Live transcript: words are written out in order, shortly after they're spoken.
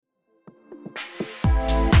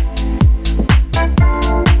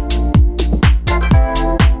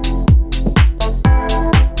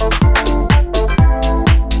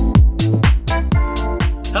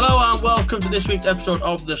this week's episode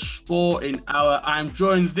of the Sporting Hour. I'm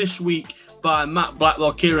joined this week by Matt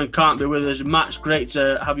Blackwell. Kieran can't be with us. Matt, it's great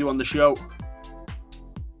to have you on the show.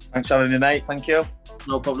 Thanks for having me, mate. Thank you.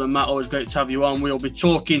 No problem, Matt. Always great to have you on. We'll be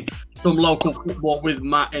talking some local football with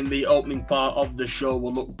Matt in the opening part of the show.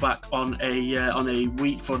 We'll look back on a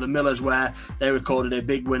week for the Millers where they recorded a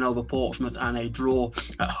big win over Portsmouth and a draw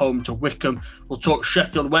at home to Wycombe. We'll talk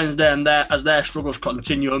Sheffield Wednesday and as their struggles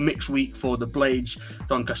continue, a mixed week for the Blades,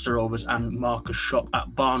 Doncaster Rovers and Marcus Shop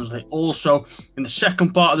at Barnsley. Also, in the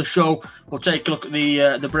second part of the show, we'll take a look at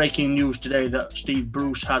the breaking news today that Steve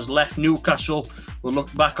Bruce has left Newcastle. We'll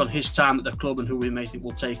look back on his time at the club and who we may think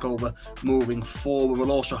will take over moving forward.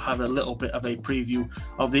 We'll also have a little bit of a preview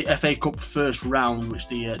of the FA Cup first round, which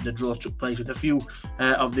the draw took place with a few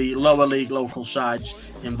of the lower league local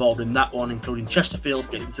sides involved in that one, including Chesterfield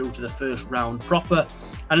getting through to the first round proper.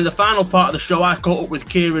 And in the final part of the show, I caught up with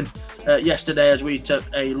Kieran yesterday as we took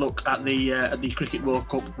a look at the Cricket World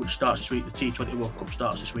Cup, which starts this week. The T20 World Cup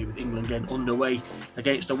starts this week with England getting underway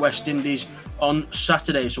against the West Indies on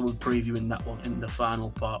Saturday. So we'll be previewing that one in the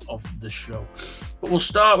final part of the show. But we'll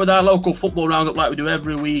start with our local football roundup like we do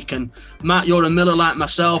every week. And Matt, you're a Miller like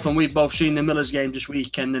myself, and we've both seen the Millers game this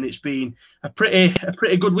weekend, and it's been a pretty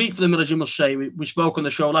good week for the Millers, you must say. We spoke on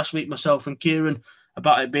the show last week, myself and Kieran,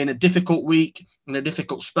 about it being a difficult week and a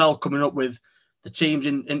difficult spell coming up with the teams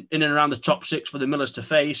in and around the top six for the Millers to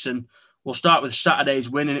face. And we'll start with Saturday's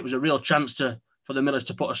win, and it was a real chance for the Millers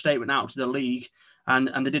to put a statement out to the league, and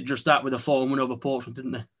they did just that with a 4-1 win over Portsmouth,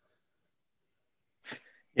 didn't they?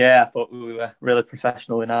 Yeah, I thought we were really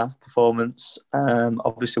professional in our performance.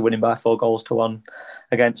 Obviously winning by 4-1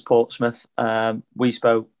 against Portsmouth. We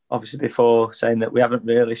spoke obviously before saying that we haven't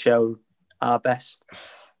really showed our best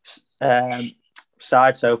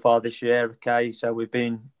side so far this year. Okay, so we've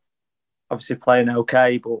been obviously playing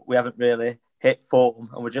okay, but we haven't really hit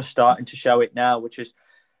form, and we're just starting to show it now, which is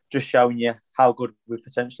just showing you how good we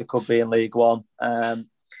potentially could be in League One.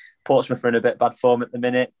 Portsmouth are in a bit bad form at the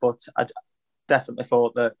minute, but I definitely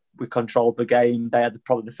thought that we controlled the game. They had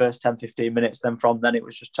probably the first 10-15 minutes, then from then it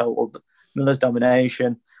was just total Miller's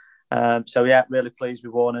domination. So yeah, really pleased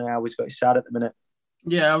with Warner now. He's got his side at the minute.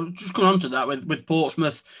 Yeah, I was just going on to that with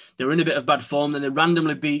Portsmouth. They were in a bit of bad form, then they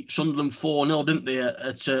randomly beat Sunderland 4-0, didn't they,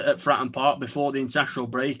 at Fratton Park before the international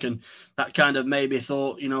break, and that kind of maybe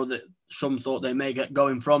thought, that some thought they may get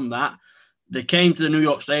going from that. They came to the New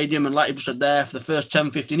York Stadium, and like you just said there, for the first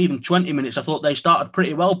 10, 15, even 20 minutes, I thought they started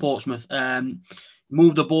pretty well, Portsmouth.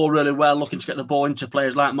 Moved the ball really well, looking to get the ball into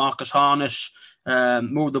players like Marcus Harness,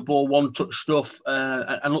 moved the ball one-touch stuff,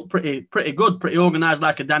 and looked pretty good, pretty organised,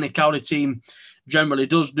 like a Danny Cowley team generally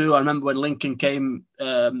does do. I remember when Lincoln came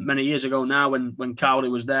many years ago now, when Cowley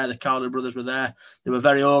was there, the Cowley brothers were there. They were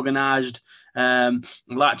very organised,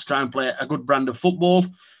 liked to try and play a good brand of football.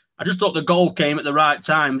 I just thought the goal came at the right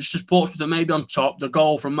time. Just as Portsmouth maybe on top, the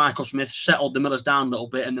goal from Michael Smith settled the Millers down a little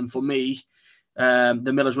bit. And then for me,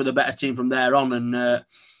 the Millers were the better team from there on. And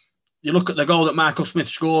you look at the goal that Michael Smith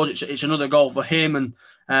scores, it's another goal for him.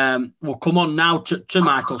 And we'll come on now to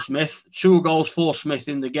Michael Smith. 2 goals for Smith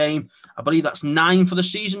in the game. I believe that's 9 for the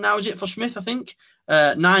season now, is it, for Smith, I think?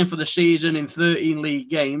 9 for the season in 13 league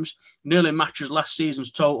games. Nearly matches last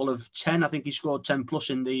season's total of 10. I think he scored 10 plus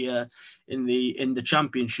in the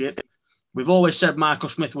championship. We've always said Michael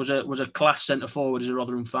Smith was a class centre forward as a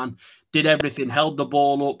Rotherham fan. Did everything, held the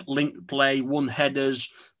ball up, linked play, won headers,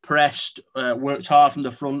 pressed, worked hard from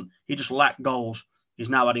the front. He just lacked goals. He's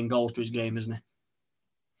now adding goals to his game, isn't he?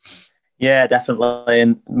 Yeah, definitely.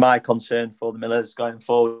 And my concern for the Millers going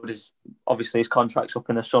forward is obviously his contract's up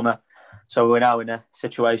in the summer. So we're now in a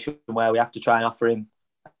situation where we have to try and offer him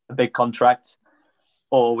a big contract,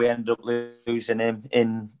 or we end up losing him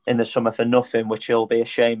in the summer for nothing, which will be a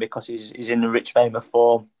shame because he's in a rich vein of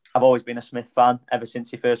form. I've always been a Smith fan ever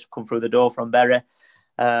since he first come through the door from Bury.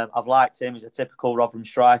 I've liked him. He's a typical Rotherham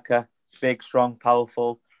striker, big, strong,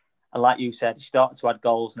 powerful. And like you said, he's starting to add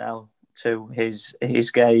goals now to his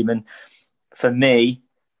game. And for me,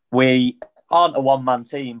 we aren't a one-man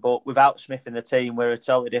team, but without Smith in the team, we're a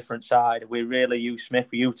totally different side. We really use Smith,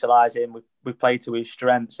 we utilise him, we play to his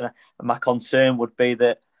strengths. And my concern would be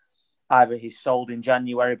that either he's sold in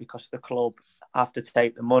January because the club have to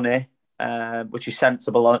take the money, which is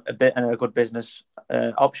sensible, a bit and a good business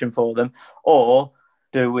option for them, or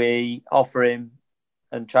do we offer him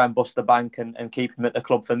and try and bust the bank and keep him at the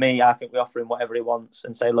club? For me, I think we offer him whatever he wants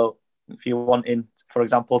and say, look, if you're wanting, for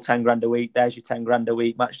example, 10 grand a week, there's your 10 grand a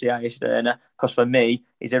week, match the highest earner. Because for me,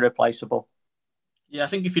 he's irreplaceable. Yeah, I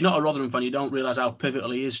think if you're not a Rotherham fan, you don't realise how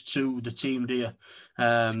pivotal he is to the team, do you?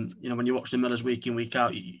 When you watch the Millers week in, week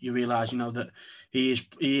out, you realise, that he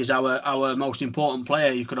is our most important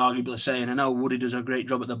player, you could arguably say. And I know Woody does a great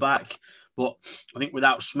job at the back, but I think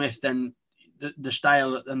without Smith, then the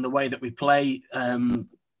style and the way that we play,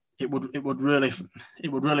 it would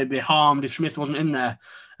really be harmed if Smith wasn't in there.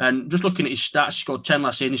 And just looking at his stats, he scored 10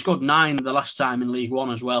 last season. He scored 9 the last time in League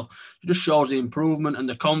One as well. It just shows the improvement and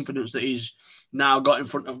the confidence that he's now got in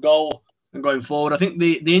front of goal and going forward. I think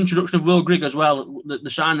the introduction of Will Grigg as well, the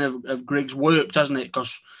signing of Griggs worked, hasn't it?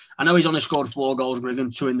 Because I know he's only scored 4 goals, Grigg,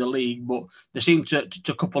 and 2 in the league, but they seem to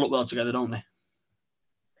couple up well together, don't they?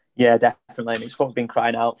 Yeah, definitely. And it's what we've been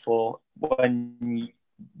crying out for. When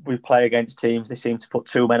we play against teams, they seem to put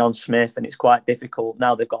 2 men on Smith, and it's quite difficult.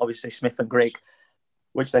 Now they've got obviously Smith and Grigg,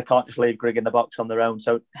 which they can't just leave Grigg in the box on their own.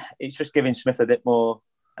 So it's just giving Smith a bit more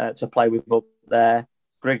to play with up there.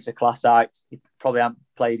 Grigg's a class act. He probably hasn't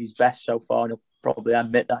played his best so far, and he'll probably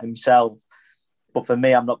admit that himself. But for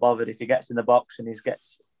me, I'm not bothered if he gets in the box and he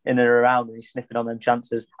gets in and around and he's sniffing on them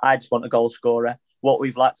chances. I just want a goal scorer. What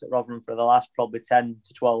we've lacked at Rotherham for the last probably 10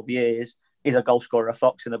 to 12 years is a goal scorer, a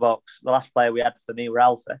fox in the box. The last player we had for me were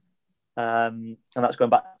Alpha. And that's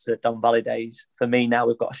going back to Don Valley days. For me now,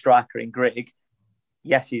 we've got a striker in Grigg.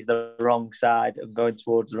 Yes, he's the wrong side and going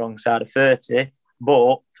towards the wrong side of 30.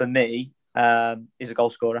 But for me, he's a goal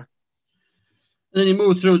scorer. And then you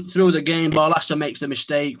move through the game. Barlaser makes the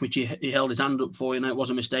mistake, which he held his hand up for. It was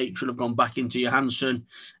a mistake. Should have gone back into Johansson.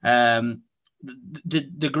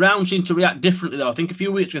 The ground seemed to react differently, though. I think a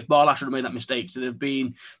few weeks ago, Barlaser should have made that mistake. So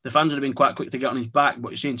the fans have been quite quick to get on his back, but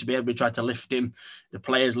he seemed to be able to try to lift him. The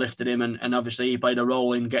players lifted him, and obviously he played a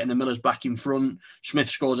role in getting the Millers back in front. Smith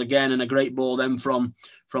scores again, and a great ball then from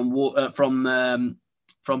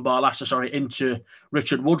Barlaser, into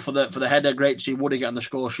Richard Wood for the header. Great to see Woody get on the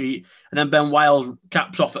score sheet. And then Ben Wiles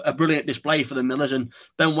caps off a brilliant display for the Millers. And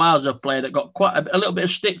Ben Wiles is a player that got quite a little bit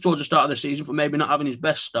of stick towards the start of the season for maybe not having his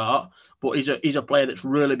best start, but he's a player that's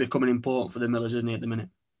really becoming important for the Millers, isn't he, at the minute?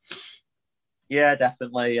 Yeah,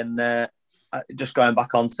 definitely. And just going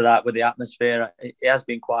back onto that with the atmosphere, it has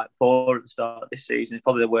been quite poor at the start of this season. It's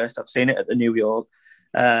probably the worst I've seen it at the New York.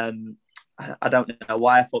 I don't know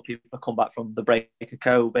why. I thought people would come back from the break of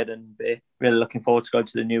COVID and be really looking forward to going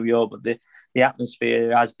to the New York, but the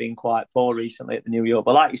atmosphere has been quite poor recently at the New York.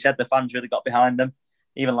 But like you said, the fans really got behind them.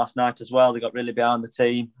 Even last night as well, they got really behind the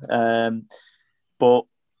team. But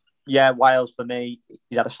yeah, Wiles for me,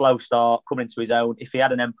 he's had a slow start, coming into his own. If he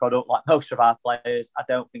had an end product like most of our players, I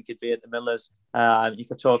don't think he'd be at the Millers. You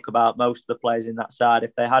could talk about most of the players in that side.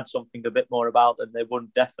 If they had something a bit more about them, they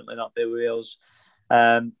wouldn't definitely not be with us.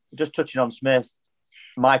 Just touching on Smith,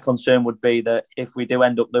 my concern would be that if we do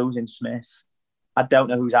end up losing Smith, I don't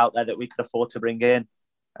know who's out there that we could afford to bring in.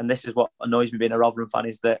 And this is what annoys me being a Rotherham fan,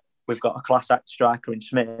 is that we've got a class act striker in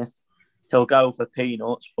Smith. He'll go for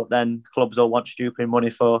peanuts, but then clubs will want stupid money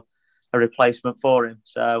for a replacement for him.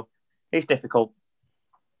 So it's difficult.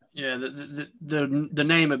 Yeah, the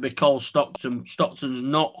name would be Cole Stockton. Stockton's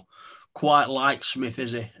not quite like Smith,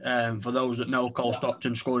 is he? For those that know, Cole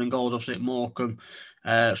Stockton scoring goals obviously at Morecambe,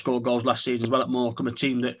 scored goals last season as well at Morecambe, a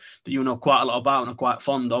team that you know quite a lot about and are quite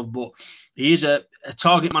fond of. But he is a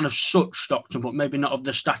target man of such, Stockton, but maybe not of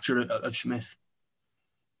the stature of Smith.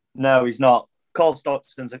 No, he's not. Cole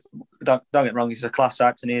Stockton's, don't get me wrong, he's a class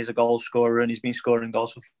act and he is a goal scorer and he's been scoring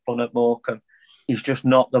goals for fun at Morecambe. He's just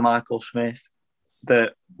not the Michael Smith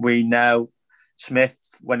that we know. Smith,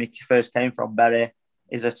 when he first came from Bury,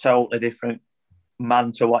 is a totally different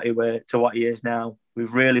man to what he is now.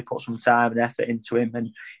 We've really put some time and effort into him, and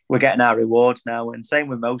we're getting our rewards now. And same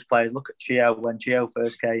with most players. Look at Chio. When Chio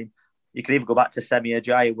first came, you could even go back to Semi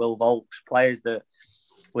Ajayi, Will Volks, players that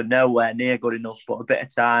were nowhere near good enough, but a bit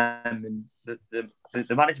of time, and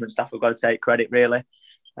the management staff have got to take credit, really.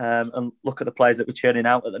 And look at the players that we're churning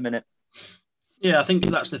out at the minute. Yeah, I think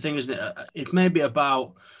that's the thing, isn't it? It may be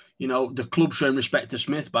about, the club showing respect to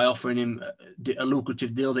Smith by offering him a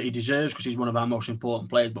lucrative deal that he deserves because he's one of our most important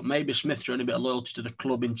players. But maybe Smith showing a bit of loyalty to the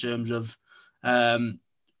club in terms of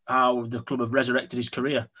how the club have resurrected his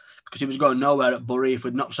career, because he was going nowhere at Bury. If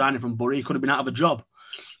we'd not signed him from Bury, he could have been out of a job.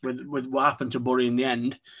 With what happened to Bury in the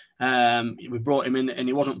end, we brought him in and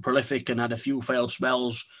he wasn't prolific and had a few failed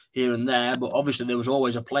spells here and there. But obviously there was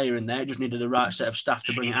always a player in there. Just needed the right set of staff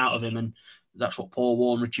to bring it out of him, and that's what Paul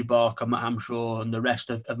Warren, Richie Barker, Matt Hamshaw and the rest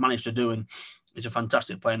have managed to do. And he's a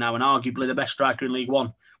fantastic player now and arguably the best striker in League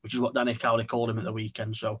One which is what Danny Cowley called him at the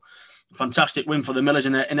weekend. So fantastic win for the Millers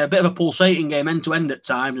in a bit of a pulsating game, end-to-end at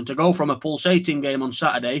times, and to go from a pulsating game on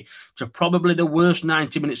Saturday to probably the worst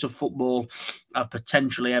 90 minutes of football I've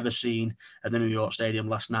potentially ever seen at the New York Stadium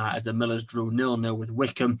last night, as the Millers drew 0-0 with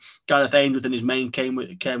Wycombe. Gareth Ainsworth and his main came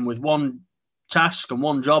with one task and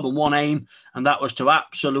one job and one aim, and that was to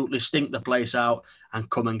absolutely stink the place out and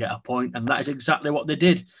come and get a point, and that is exactly what they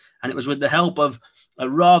did. And it was with the help of a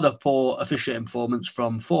rather poor officiating performance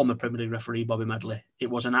from former Premier League referee Bobby Medley. It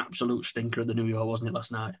was an absolute stinker at the New York, wasn't it,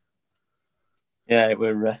 last night? Yeah, it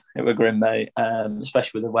were grim, mate.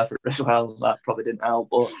 Especially with the weather as well. That probably didn't help.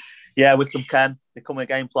 But yeah, Wycombe came. They come with a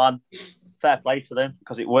game plan. Fair play to them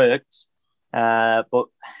because it worked. But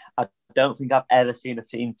I don't think I've ever seen a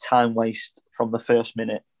team time waste from the first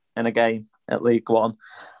minute in a game at League One.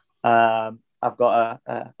 I've got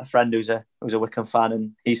a friend who's a Wycombe fan,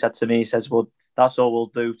 and he said to me, he says, "Well, that's all we'll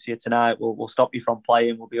do to you tonight. We'll stop you from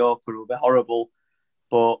playing. We'll be awkward. We'll be horrible."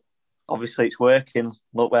 But obviously, it's working.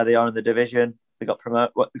 Look where they are in the division. They got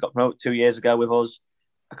promoted 2 years ago with us.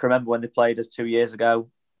 I can remember when they played us 2 years ago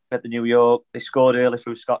at the New York. They scored early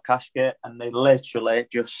through Scott Cashgate, and they literally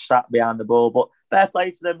just sat behind the ball. But fair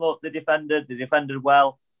play to them. Look, they defended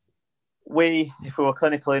well. If we were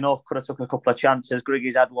clinical enough, could have took a couple of chances.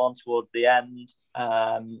 Griggy's had one toward the end.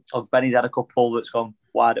 Benny's had a couple that's gone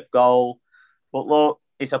wide of goal. But look,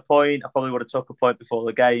 it's a point. I probably would have took a point before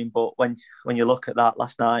the game. But when you look at that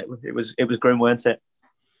last night, it was grim, weren't it?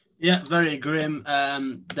 Yeah, very grim.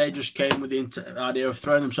 They just came with the idea of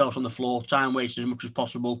throwing themselves on the floor, time wasting as much as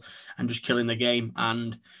possible, and just killing the game.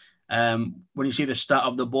 And when you see the stat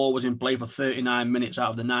of the ball was in play for 39 minutes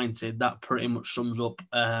out of the 90, that pretty much sums up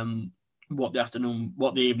what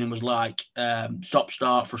the evening was like.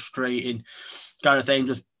 Stop-start, frustrating. Gareth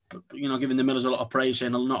Ainsworth, giving the Millers a lot of praise,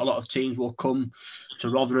 saying not a lot of teams will come to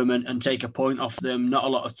Rotherham and take a point off them. Not a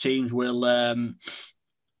lot of teams will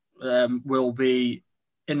be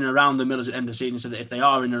in and around the Millers at the end of the season, so that if they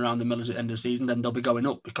are in and around the Millers at the end of the season, then they'll be going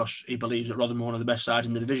up, because he believes that Rotherham are one of the best sides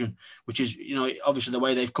in the division, which is, obviously the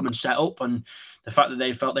way they've come and set up, and the fact that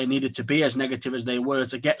they felt they needed to be as negative as they were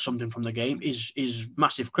to get something from the game is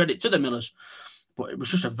massive credit to the Millers. But it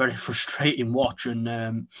was just a very frustrating watch, and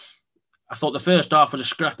I thought the first half was a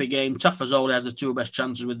scrappy game. Tafazoli has the two best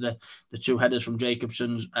chances with the two headers from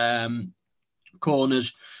Jacobson's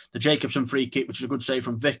corners. The Jacobson free kick, which is a good save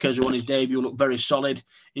from Vickers, who on his debut looked very solid,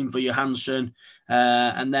 in for Johansson.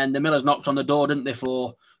 And then the Millers knocked on the door, didn't they,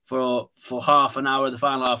 for half an hour, the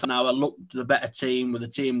final half an hour, looked the better team with the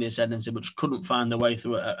team in the ascendancy, but just couldn't find their way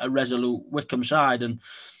through a resolute Wycombe side. And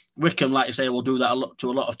Wycombe, like you say, will do that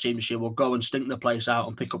to a lot of teams this year. Will go and stink the place out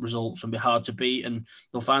and pick up results and be hard to beat, and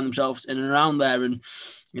they'll find themselves in and around there. And,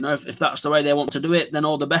 if that's the way they want to do it, then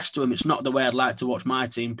all the best to them. It's not the way I'd like to watch my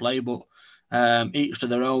team play, but each to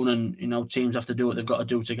their own, and teams have to do what they've got to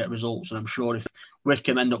do to get results. And I'm sure if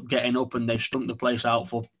Wycombe end up getting up and they've stunk the place out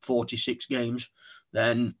for 46 games,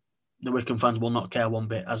 then the Wycombe fans will not care one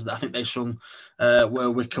bit. As I think they sung,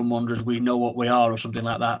 "We're Wycombe Wanderers, we know what we are," or something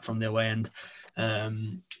like that from the away end,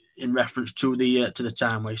 in reference to the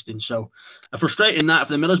time wasting. So a frustrating night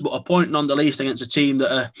for the Millers, but a point none the least against a team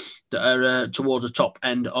that are towards the top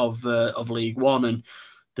end of League One. And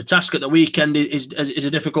the task at the weekend is a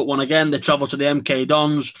difficult one again. They travel to the MK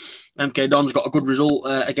Dons. MK Dons got a good result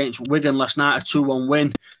against Wigan last night, a 2-1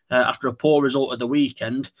 win after a poor result at the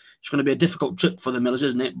weekend. It's going to be a difficult trip for the Millers,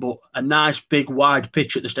 isn't it? But a nice, big, wide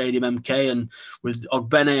pitch at the Stadium MK, and with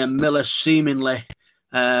Ogbene and Miller seemingly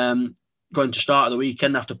going to start at the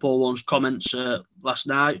weekend after Paul Warne's comments last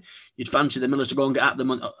night, you'd fancy the Millers to go and get at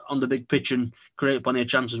them on the big pitch and create plenty of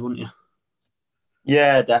chances, wouldn't you?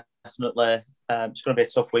 Yeah, definitely. It's going to be a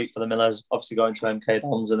tough week for the Millers, obviously going to MK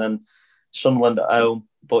Dons and then Sunderland at home.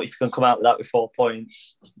 But if you can come out with that with 4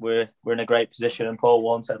 points, we're in a great position. And Paul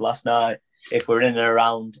Warne said last night, if we're in and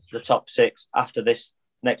around the top 6 after this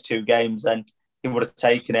next 2 games, then he would have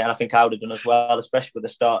taken it. And I think I would have done as well, especially with the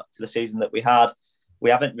start to the season that we had. We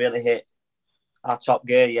haven't really hit our top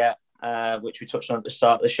gear yet, which we touched on at the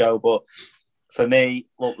start of the show. But for me,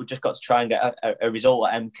 look, we've just got to try and get a result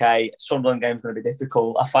at MK. Sunderland game's going to be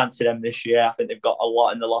difficult. I fancy them this year. I think they've got a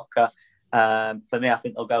lot in the locker. For me, I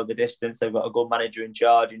think they'll go the distance. They've got a good manager in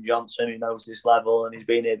charge in Johnson, who knows this level and he's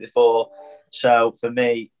been here before. So for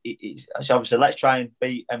me, it's obviously let's try and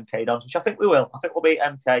beat MK Dons, which I think we will. I think we'll beat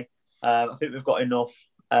MK. I think we've got enough.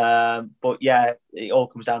 But yeah, it all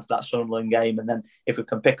comes down to that Sunderland game. And then if we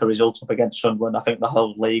can pick a result up against Sunderland, I think the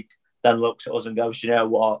whole league then looks at us and goes, you know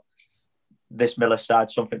what? This Miller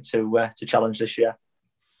side something to challenge this year.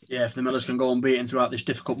 Yeah, if the Millers can go unbeaten throughout this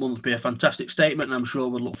difficult month, it'd be a fantastic statement, and I'm sure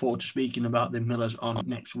we'll look forward to speaking about the Millers on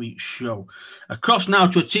next week's show. Across now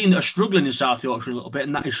to a team that are struggling in South Yorkshire a little bit,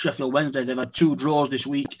 and that is Sheffield Wednesday. They've had 2 draws this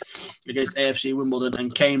week against AFC Wimbledon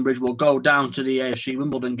and Cambridge. We'll go down to the AFC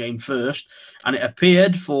Wimbledon game first, and it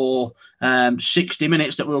appeared for 60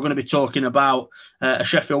 minutes that we were going to be talking about a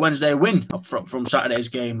Sheffield Wednesday win from Saturday's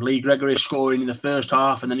game. Lee Gregory scoring in the first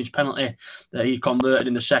half, and then his penalty that he converted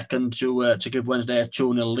in the second to give Wednesday a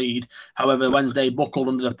 2-0 lead. However, Wednesday buckled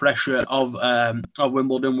under the pressure of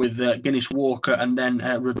Wimbledon with Guinness Walker and then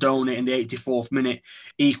Rodoni in the 84th minute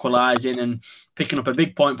equalising and picking up a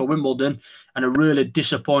big point for Wimbledon, and a really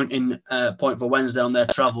disappointing point for Wednesday on their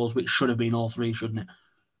travels, which should have been all 3, shouldn't it?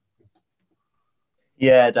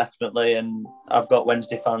 Yeah, definitely. And I've got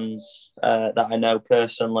Wednesday fans that I know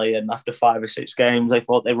personally, and after 5 or 6 games, they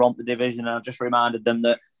thought they romped the division. And I just reminded them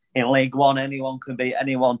that in League One, anyone can beat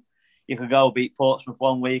anyone. You could go beat Portsmouth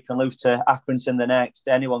one week and lose to Accrington the next.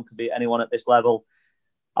 Anyone can beat anyone at this level.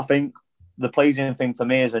 I think the pleasing thing for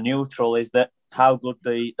me as a neutral is that how good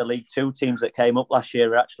the League Two teams that came up last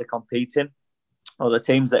year are actually competing, or the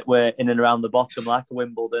teams that were in and around the bottom, like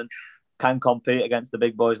Wimbledon, can compete against the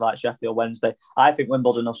big boys like Sheffield Wednesday. I think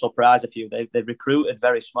Wimbledon will surprise a few. They've recruited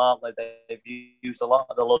very smartly. They've used a lot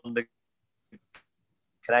of the London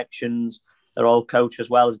connections. Their old coach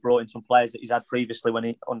as well has brought in some players that he's had previously when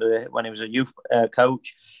he was a youth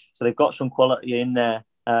coach. So they've got some quality in there.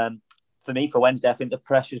 For me, for Wednesday, I think the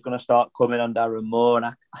pressure is going to start coming on Darren Moore,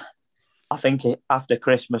 and I think after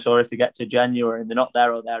Christmas, or if they get to January and they're not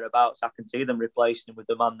there or thereabouts, I can see them replacing him with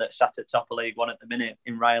the man that sat at top of League One at the minute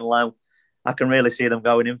in Ryan Lowe. I can really see them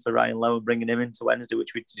going in for Ryan Lowe and bringing him into Wednesday,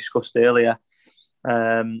 which we discussed earlier.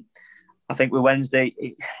 I think with Wednesday,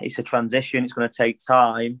 it's a transition. It's going to take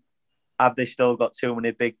time. Have they still got too many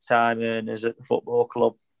big-time earners at the football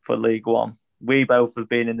club for League One? We both have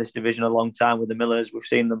been in this division a long time with the Millers. We've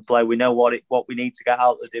seen them play. We know what we need to get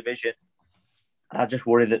out of the division. And I just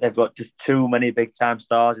worry that they've got just too many big-time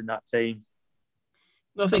stars in that team.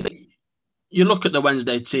 I think you look at the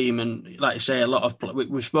Wednesday team, and like I say,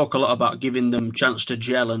 we spoke a lot about giving them chance to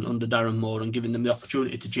gel and under Darren Moore and giving them the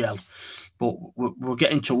opportunity to gel. But we're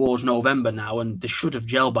getting towards November now, and they should have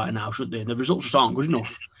gelled by now, should they? The results just aren't good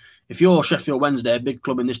enough. If you're Sheffield Wednesday, a big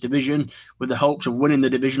club in this division, with the hopes of winning the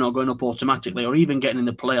division or going up automatically, or even getting in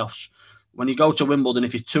the playoffs, when you go to Wimbledon,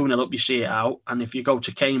 if you're 2-0 up, you see it out. And if you go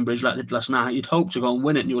to Cambridge, like they did last night, you'd hope to go and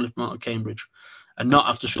win it, and you'll lift them out of Cambridge and not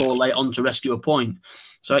have to score late on to rescue a point.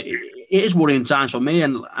 So it is worrying times for me,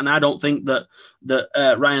 and I don't think that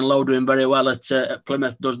Ryan Lowe doing very well at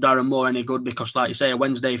Plymouth does Darren Moore any good, because, like you say, a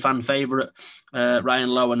Wednesday fan favourite, Ryan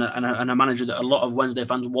Lowe, and a manager that a lot of Wednesday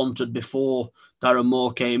fans wanted before Darren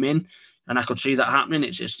Moore came in, and I could see that happening.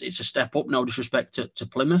 It's a step up, no disrespect to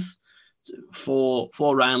Plymouth, for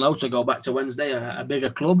Ryan Lowe to go back to Wednesday, a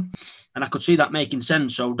bigger club, and I could see that making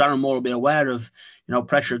sense. So Darren Moore will be aware of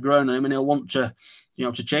pressure growing on him, and he'll want to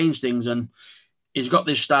to change things. And he's got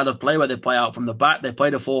this style of play where they play out from the back. They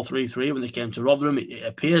played a 4-3-3 when they came to Rotherham. It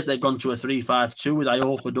appears they've gone to a 3-5-2 with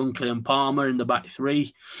Iorfa, Dunkley and Palmer in the back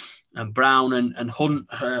three, and Brown and Hunt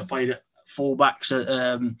played at full-backs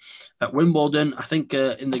at Wimbledon. I think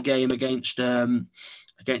in the game against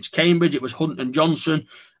Cambridge, it was Hunt and Johnson.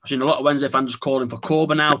 I've seen a lot of Wednesday fans calling for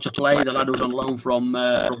Corbeau to play, the lad who's on loan from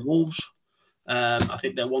Wolves. I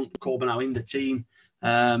think they want Corbeau in the team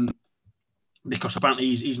because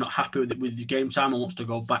apparently he's not happy with the game time and wants to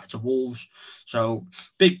go back to Wolves. So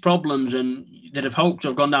big problems, and they'd have hoped to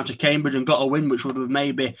have gone down to Cambridge and got a win, which would have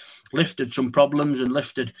maybe lifted some problems and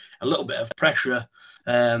lifted a little bit of pressure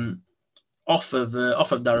off of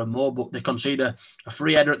Darren Moore. But they concede a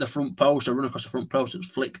free header at the front post, a run across the front post that's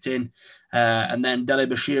flicked in, and then Dele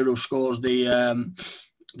Bashiru scores the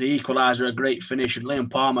equaliser, a great finish, and Liam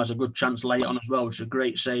Palmer has a good chance late on as well, which is a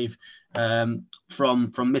great save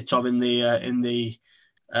from Mitov in the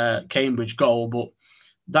Cambridge goal. But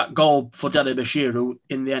that goal for Dele Bashiru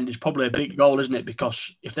in the end is probably a big goal, isn't it?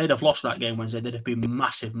 Because if they'd have lost that game Wednesday, there'd have been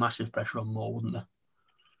massive pressure on Moore, wouldn't there?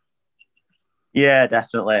 Yeah,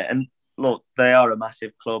 definitely. And look, they are a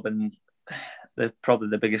massive club, and they're probably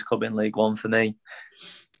the biggest club in League One for me.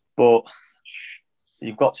 But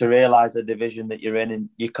you've got to realise the division that you're in, and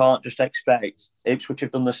you can't just expect. Ipswich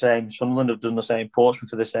have done the same, Sunderland have done the same,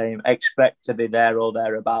 Portsmouth are the same. Expect to be there or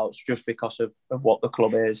thereabouts just because of what the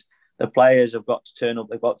club is. The players have got to turn up.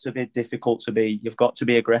 They've got to be difficult to be. You've got to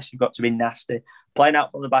be aggressive. You've got to be nasty. Playing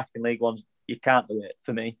out from the back in League One, you can't do it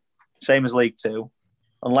for me. Same as League Two.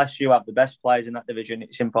 Unless you have the best players in that division,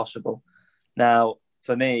 it's impossible. Now,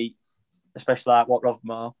 for me, especially like what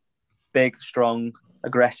Rotherham are, big, strong,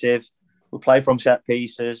 aggressive. We play from set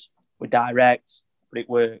pieces. We're direct. but it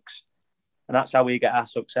works. And that's how we get our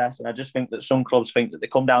success. And I just think that some clubs think that they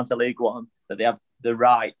come down to League One, that they have the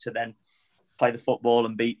right to then play the football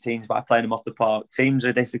and beat teams by playing them off the park. Teams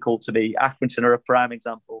are difficult to beat. Accrington are a prime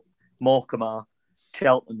example. Morecambe are.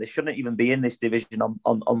 Cheltenham, they shouldn't even be in this division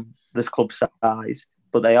on this club size,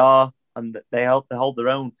 but they are, and they hold their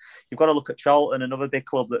own. You've got to look at Charlton, another big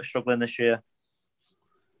club that are struggling this year.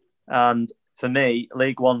 And for me,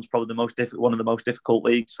 League One's probably one of the most difficult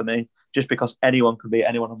leagues for me, just because anyone can beat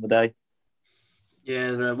anyone on the day.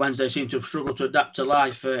 Yeah, Wednesday seem to have struggled to adapt to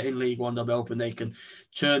life in League One. They'll be hoping they can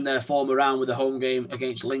turn their form around with a home game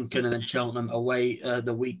against Lincoln and then Cheltenham away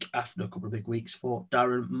the week after, a couple of big weeks for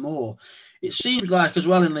Darren Moore. It seems like as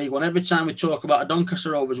well in League One, every time we talk about a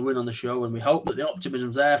Doncaster Rovers win on the show, and we hope that the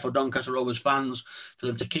optimism's there for Doncaster Rovers fans for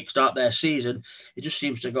them to kickstart their season, it just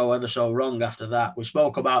seems to go ever so wrong after that. We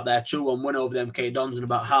spoke about their 2-1 win over the MK Dons and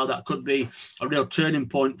about how that could be a real turning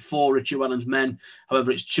point for Richie Wellens' men.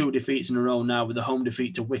 However, it's 2 defeats in a row now, with a home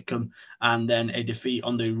defeat to Wickham and then a defeat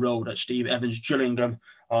on the road at Steve Evans Gillingham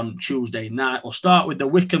on Tuesday night. We'll start with the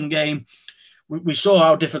Wickham game. We saw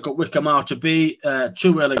how difficult Wickham are to beat.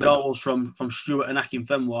 2 early goals from Stewart and Akin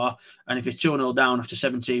Fenwar. And if you're 2-0 down after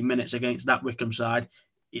 17 minutes against that Wickham side,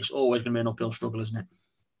 it's always going to be an uphill struggle, isn't it?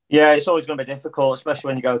 Yeah, it's always going to be difficult, especially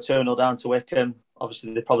when you go 2-0 down to Wickham.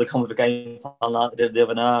 Obviously, they probably come with a game plan like they did the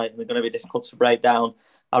other night, and they're going to be difficult to break down.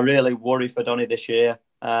 I really worry for Donny this year.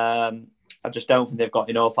 I just don't think they've got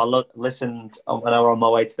enough. listened when I was on my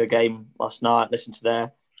way to the game last night, listened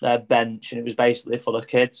to their bench, and it was basically full of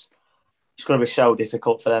kids. It's going to be so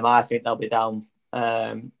difficult for them. I think they'll be down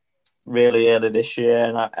really early this year,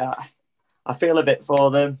 and I feel a bit for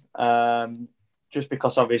them, just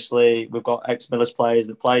because obviously we've got ex-Millers players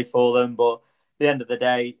that play for them, but at the end of the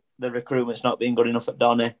day, the recruitment's not been good enough at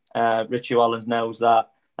Donny. Richie Wellens knows that,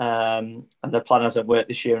 and the plan hasn't worked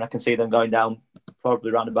this year, and I can see them going down probably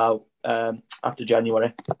around about after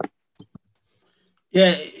January.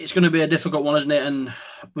 Yeah, it's going to be a difficult one, isn't it? And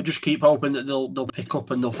we just keep hoping that they'll pick up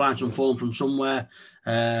and they'll find some form from somewhere.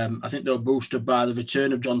 I think they're boosted by the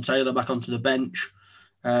return of John Taylor back onto the bench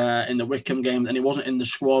in the Wickham game, and he wasn't in the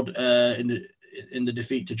squad in the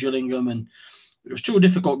defeat to Gillingham. And it was 2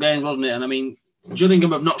 difficult games, wasn't it? And I mean,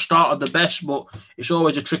 Gillingham have not started the best, but it's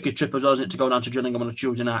always a tricky trip as well, isn't it, to go down to Gillingham on a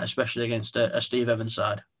Tuesday night, especially against a Steve Evans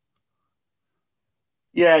side.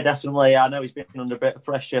 Yeah, definitely. I know he's been under a bit of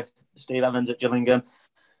pressure, Steve Evans at Gillingham.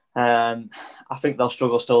 I think they'll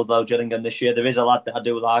struggle still, though, Gillingham this year. There is a lad that I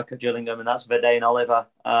do like at Gillingham, and that's Verdane Oliver.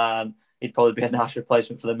 He'd probably be a nice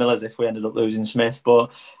replacement for the Millers if we ended up losing Smith.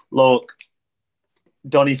 But look,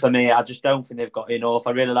 Donny, for me, I just don't think they've got enough.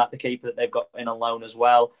 I really like the keeper that they've got in on loan as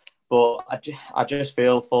well. But I just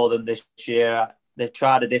feel for them this year. They've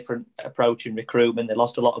tried a different approach in recruitment. They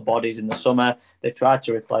lost a lot of bodies in the summer. They tried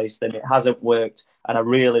to replace them. It hasn't worked. And I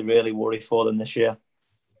really, really worry for them this year.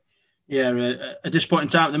 Yeah, at this point in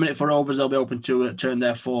time, at the minute for Rovers, they'll be open to turn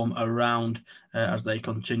their form around as they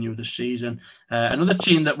continue the season. Another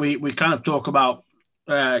team that we kind of talk about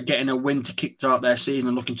getting a win to kick-start their season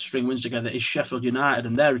and looking to string wins together is Sheffield United,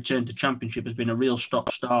 and their return to Championship has been a real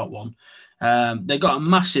stop-start one. They got a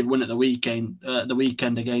massive win at the weekend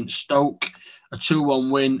against Stoke, a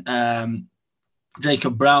 2-1 win.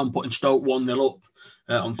 Jacob Brown putting Stoke 1-0 up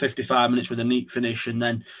on 55 minutes with a neat finish, and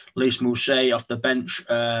then Lys Mousset off the bench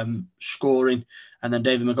scoring, and then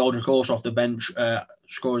David McGoldrick also off the bench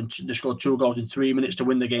scoring. They scored 2 goals in 3 minutes to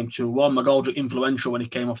win the game 2-1. McGoldrick influential when he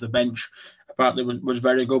came off the bench. Apparently was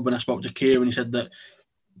very good. When I spoke to Kieran, he said that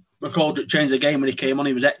McGoldrick changed the game when he came on.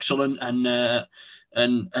 He was excellent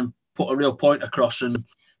and put a real point across, and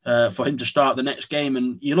for him to start the next game.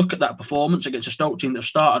 And you look at that performance against a Stoke team that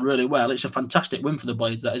started really well. It's a fantastic win for the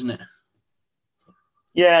Blades, that, isn't it?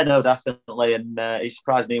 Yeah, no, definitely. And it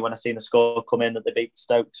surprised me when I seen the score come in that they beat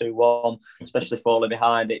Stoke 2-1, especially falling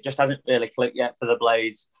behind. It just hasn't really clicked yet for the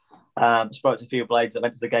Blades. I spoke to a few Blades that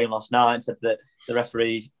went to the game last night and said that the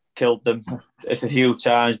referee killed them a few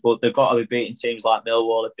times, but they've got to be beating teams like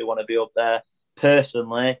Millwall if they want to be up there.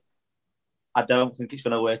 Personally, I don't think it's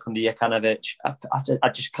going to work under Jokanovic. I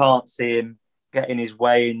just can't see him getting his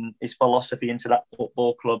way and his philosophy into that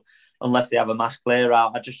football club unless they have a mass clear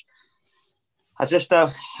out. I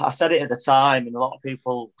said it at the time, and a lot of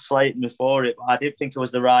people slated me for it, but I didn't think it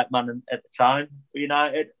was the right man at the time for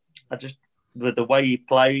United. With the way he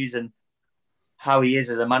plays and how he is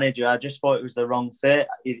as a manager, I just thought it was the wrong fit.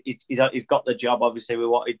 He's got the job, obviously, with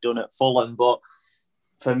what he'd done at Fulham, but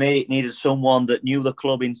for me, it needed someone that knew the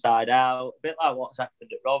club inside out, a bit like what's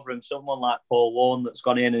happened at Rotherham, someone like Paul Warne that's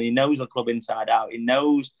gone in and he knows the club inside out. He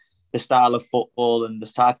knows the style of football and the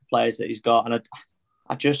type of players that he's got. And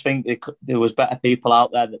I just think there was better people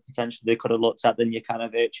out there that potentially they could have looked at than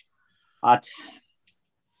Jokanovic.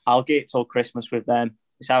 I'll get it till Christmas with them.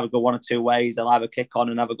 It's either go one or two ways. They'll either kick on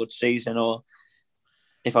and have a good season, or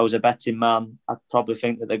if I was a betting man, I'd probably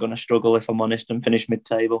think that they're going to struggle, if I'm honest, and finish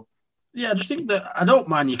mid-table. Yeah, I just think that I don't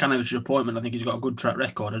mind Jokanovic's appointment. I think he's got a good track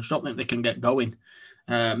record. I just don't think they can get going.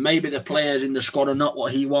 Maybe the players in the squad are not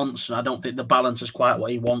what he wants. I don't think the balance is quite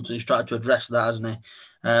what he wants, and he's tried to address that, hasn't he?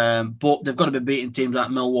 But they've got to be beating teams like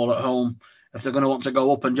Millwall at home if they're going to want to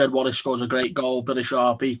go up. And Jed Wallace scores a great goal. Billy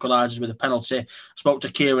Sharp equalises with a penalty. I spoke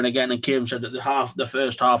to Kieran again, and Kieran said that the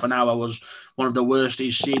first half an hour was one of the worst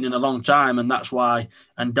he's seen in a long time, and that's why.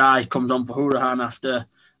 And Dye comes on for Hourahan after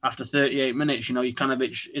 38 minutes.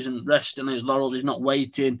 Jokanovic isn't resting on his laurels. He's not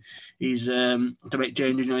waiting. He's to make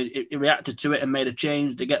changes. He reacted to it and made a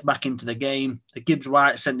change to get back into the game. The Gibbs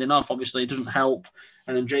White sending off obviously doesn't help.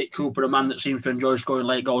 And then Jake Cooper, a man that seems to enjoy scoring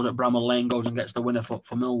late goals at Bramall Lane, goes and gets the winner for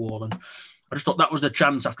Millwall. And I just thought that was the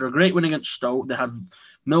chance. After a great win against Stoke, they had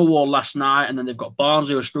Millwall last night, and then they've got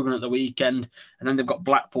Barnsley who are struggling at the weekend, and then they've got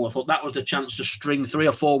Blackpool. I thought that was the chance to string 3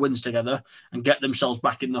 or 4 wins together and get themselves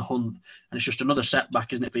back in the hunt. And it's just another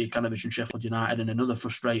setback, isn't it, for Jokanovic and Sheffield United, and another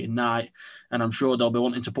frustrating night. And I'm sure they'll be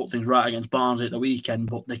wanting to put things right against Barnsley at the weekend,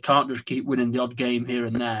 but they can't just keep winning the odd game here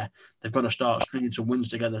and there. They've got to start stringing some wins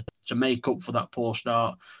together to make up for that poor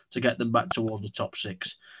start to get them back towards the top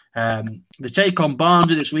 6. They take on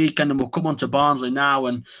Barnsley this weekend, and we'll come on to Barnsley now,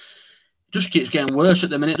 and it just keeps getting worse at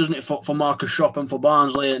the minute, doesn't it, for Marcus Schopp and for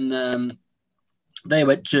Barnsley? And they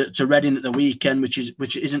went to Reading at the weekend, which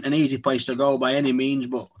isn't an easy place to go by any means,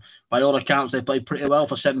 but by all accounts they played pretty well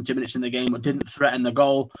for 70 minutes in the game, but didn't threaten the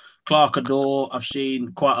goal. Clark Adore, I've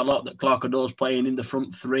seen quite a lot that Clark Adore's playing in the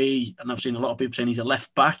front 3, and I've seen a lot of people saying he's a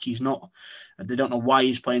left back. He's not. They don't know why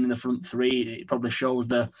he's playing in the front 3. It probably shows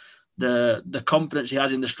the confidence he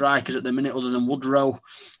has in the strikers at the minute, other than Woodrow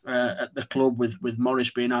at the club, with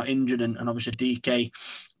Morris being out injured and obviously DK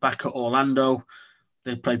back at Orlando.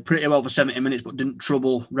 They played pretty well for 70 minutes, but didn't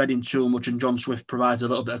trouble Reading too much, and John Swift provides a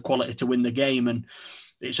little bit of quality to win the game. And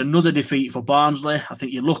it's another defeat for Barnsley. I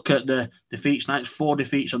think you look at the defeats now, it's 4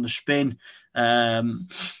 defeats on the spin. I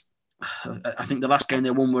think the last game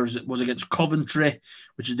they won was against Coventry,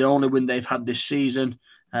 which is the only win they've had this season.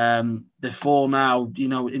 They're 4 now,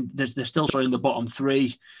 they're still showing the bottom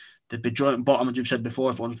 3. They'd be joint bottom, as you've said before,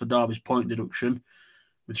 if it wasn't for Derby's point deduction.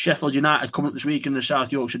 With Sheffield United coming up this week in the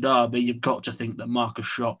South Yorkshire Derby, you've got to think that Marcus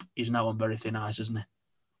Schopp is now on very thin ice, isn't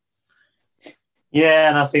he? Yeah,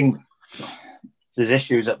 and I think there's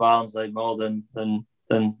issues at Barnsley more than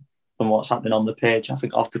what's happening on the pitch. I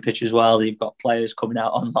think off the pitch as well, you've got players coming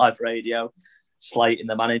out on live radio, slating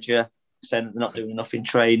the manager, saying that they're not doing enough in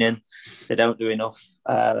training. They don't do enough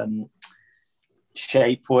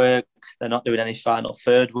shape work. They're not doing any final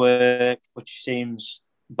third work, which seems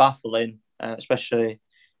baffling, especially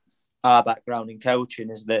our background in coaching,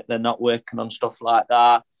 is that they're not working on stuff like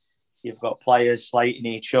that. You've got players slating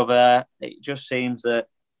each other. It just seems that,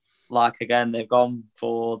 again, they've gone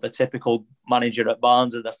for the typical manager at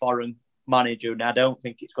Barnsley, the foreign manager, and I don't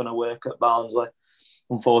think it's going to work at Barnsley,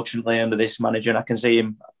 unfortunately, under this manager, and I can see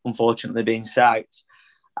him, unfortunately, being sacked.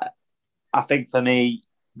 I think, for me,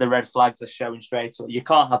 the red flags are showing straight away. You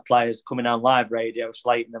can't have players coming on live radio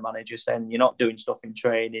slating the manager, saying you're not doing stuff in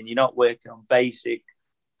training, you're not working on basic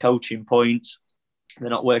coaching points, they're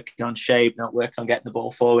not working on shape, they're not working on getting the ball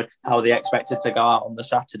forward. How are they expected to go out on the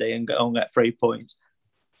Saturday and go and get 3 points?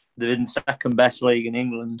 They're in second best league in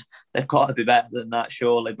England. They've got to be better than that,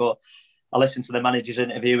 surely. But I listened to the manager's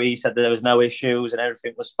interview. He said that there was no issues and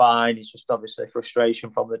everything was fine. It's just obviously frustration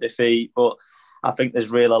from the defeat. But I think there's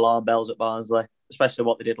real alarm bells at Barnsley, especially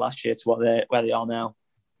what they did last year to where they are now.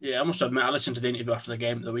 Yeah, I must admit, I listened to the interview after the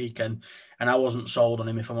game at the weekend, and I wasn't sold on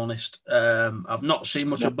him, if I'm honest. I've not seen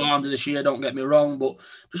much of Barnsley this year, don't get me wrong, but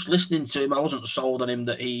just listening to him, I wasn't sold on him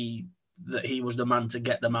that he was the man to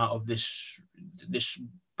get them out of this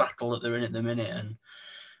battle that they're in at the minute. And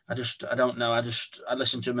I don't know. I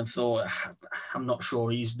listened to him and thought, I'm not sure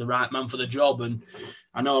he's the right man for the job. And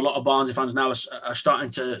I know a lot of Barnsley fans now are starting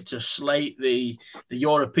to slate the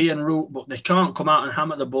European route, but they can't come out and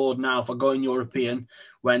hammer the board now for going European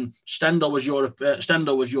when Stendel was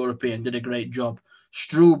European, did a great job.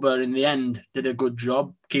 Struber, in the end, did a good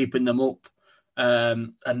job keeping them up.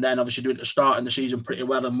 And then obviously doing the start in the season pretty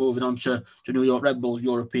well and moving on to New York Red Bulls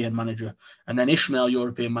European manager, and then Ishmael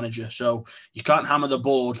European manager. So you can't hammer the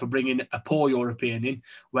board for bringing a poor European in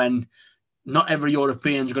when not every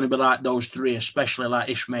European is going to be like those 3, especially like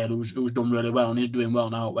Ishmael, who's done really well and is doing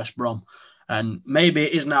well now at West Brom. And maybe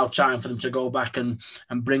it is now time for them to go back and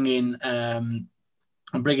bring in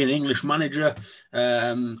and bring in an English manager,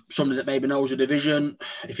 somebody that maybe knows the division.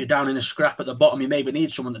 If you're down in a scrap at the bottom, you maybe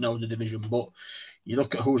need someone that knows the division. But you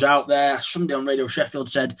look at who's out there. Somebody on Radio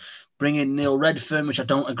Sheffield said, bring in Neil Redfern, which I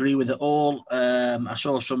don't agree with at all. I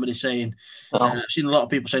saw somebody saying, I've seen a lot of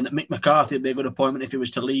people saying that Mick McCarthy would be a good appointment if he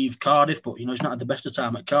was to leave Cardiff, but, he's not had the best of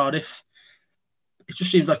time at Cardiff. It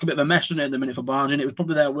just seems like a bit of a mess, doesn't it, at the minute for Barnes? And it was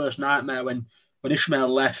probably their worst nightmare when Ishmael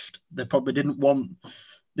left. They probably didn't want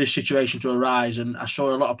this situation to arise. And I saw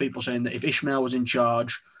a lot of people saying that if Ishmael was in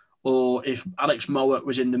charge, or if Alex Mowat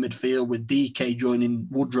was in the midfield with DK joining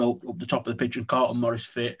Woodrow up the top of the pitch and Carlton Morris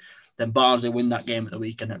fit, then Barnsley win that game at the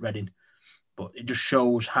weekend at Reading. But it just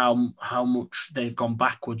shows how much they've gone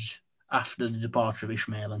backwards after the departure of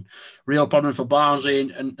Ishmael. And real problem for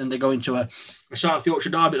Barnsley, and they go into a South Yorkshire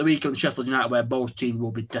derby at the weekend with Sheffield United, where both teams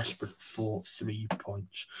will be desperate for 3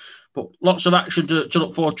 points. But lots of action to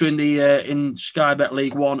look forward to in Sky Bet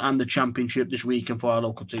League One and the Championship this week, and for our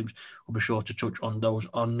local teams, we'll be sure to touch on those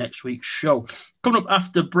on next week's show. Coming up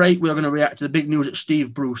after break, we're going to react to the big news that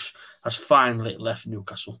Steve Bruce has finally left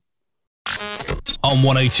Newcastle. On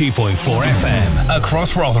 102.4 FM,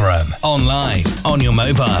 across Rotherham, online, on your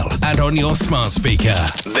mobile, and on your smart speaker.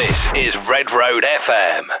 This is Redroad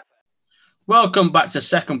FM. Welcome back to the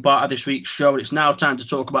second part of this week's show. It's now time to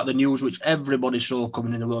talk about the news which everybody saw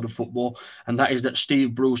coming in the world of football, and that is that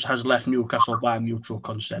Steve Bruce has left Newcastle by mutual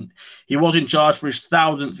consent. He was in charge for his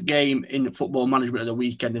 1,000th game in football management at the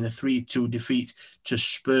weekend in a 3-2 defeat to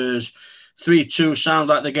Spurs. 3-2 sounds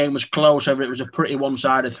like the game was close, however, it was a pretty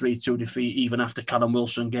one-sided 3-2 defeat, even after Callum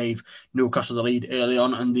Wilson gave Newcastle the lead early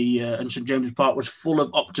on, and St James's Park was full of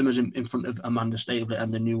optimism in front of Amanda Staveley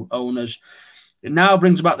and the new owners. It now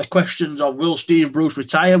brings about the questions of, will Steve Bruce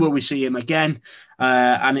retire? Will we see him again?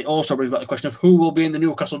 And it also brings about the question of who will be in the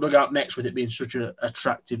Newcastle dugout next, with it being such an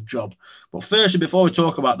attractive job. But firstly, before we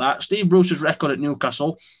talk about that, Steve Bruce's record at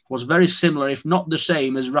Newcastle was very similar, if not the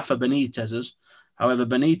same, as Rafa Benitez's. However,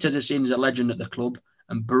 Benitez is seen as a legend at the club,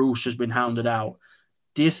 and Bruce has been hounded out.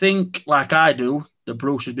 Do you think, like I do, that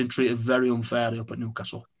Bruce has been treated very unfairly up at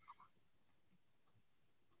Newcastle?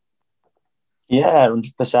 Yeah,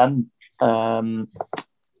 100%.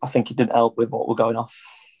 I think it didn't help with what were going off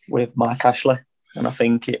with Mike Ashley. And I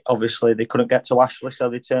think obviously they couldn't get to Ashley,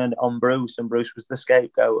 so they turned it on Bruce, and Bruce was the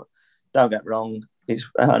scapegoat. Don't get wrong, it's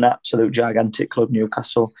an absolute gigantic club,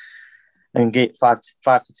 Newcastle. And get 5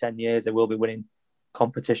 to 10 years, they will be winning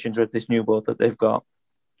competitions with this new board that they've got.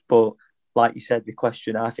 But like you said, the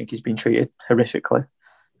question, I think he's been treated horrifically,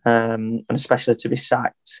 and especially to be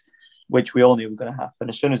sacked, which we all knew were going to happen.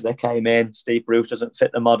 As soon as they came in, Steve Bruce doesn't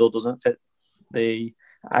fit the model, doesn't fit the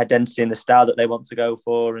identity and the style that they want to go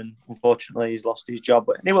for, and unfortunately he's lost his job.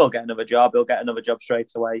 But he will get another job. He'll get another job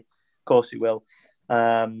straight away. Of course he will.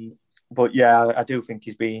 But yeah, I do think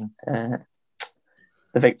he's been the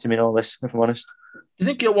victim in all this, if I'm honest. Do you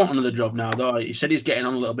think he'll want another job now, though? He said he's getting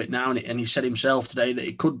on a little bit now, and he said himself today that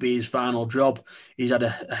it could be his final job. He's had a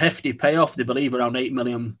hefty payoff. They believe around £8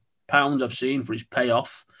 million I've seen for his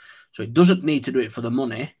payoff. So he doesn't need to do it for the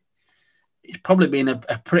money. It's probably been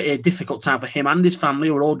a pretty difficult time for him and his family,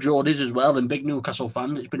 who are all Geordies as well, and big Newcastle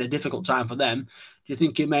fans. It's been a difficult time for them. Do you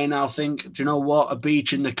think he may now think, do you know what, a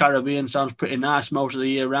beach in the Caribbean sounds pretty nice most of the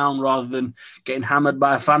year round, rather than getting hammered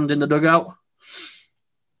by fans in the dugout?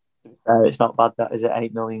 It's not bad, that, is it?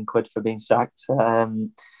 £8 million for being sacked.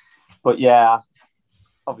 But yeah,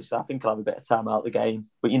 obviously I think I'll have a bit of time out of the game,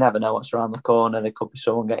 but you never know what's around the corner. There could be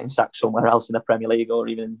someone getting sacked somewhere else in the Premier League, or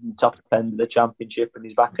even in the top end of the Championship, and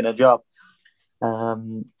he's back in a job.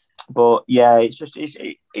 But yeah,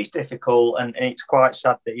 it's difficult, and it's quite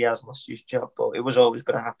sad that he has lost his job, but it was always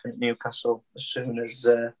going to happen at Newcastle as soon as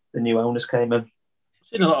the new owners came in. I've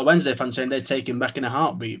seen a lot of Wednesday fans saying they'd take him back in a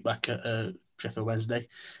heartbeat back at Sheffield Wednesday,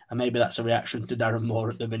 and maybe that's a reaction to Darren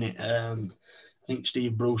Moore at the minute. I think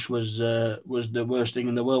Steve Bruce was the worst thing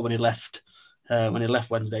in the world when he left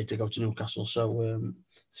Wednesday to go to Newcastle. So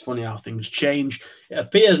it's funny how things change. It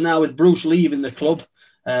appears now with Bruce leaving the club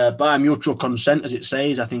by mutual consent, as it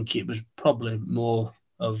says. I think it was probably more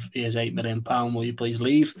of, here's £8 million, will you please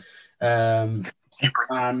leave? And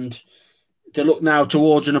to look now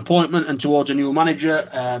towards an appointment and towards a new manager.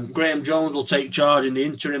 Graham Jones will take charge in the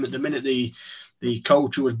interim. At the minute, the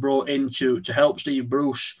coach who was brought in to help Steve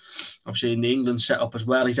Bruce, obviously in the England setup as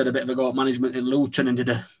well. He's had a bit of a go at management in Luton and did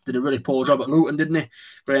a really poor job at Luton, didn't he,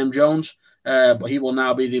 Graham Jones? But he will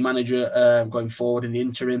now be the manager going forward in the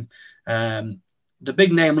interim. The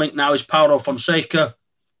big name link now is Paulo Fonseca.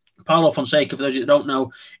 Paulo Fonseca, for those of you that don't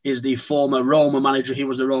know, is the former Roma manager. He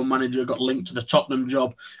was the Roma manager, got linked to the Tottenham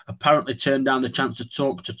job, apparently turned down the chance to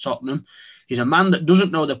talk to Tottenham. He's a man that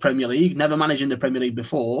doesn't know the Premier League, never managed in the Premier League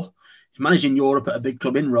before. He's managing Europe at a big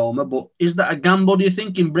club in Roma, but is that a gamble, do you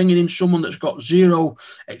think, in bringing in someone that's got zero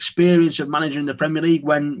experience of managing the Premier League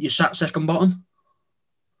when you sat second bottom?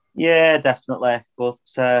 Yeah, definitely. But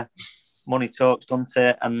money talks, doesn't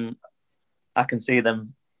it? And I can see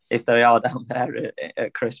them, if they are down there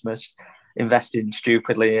at Christmas, investing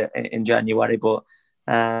stupidly in January. But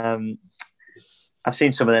I've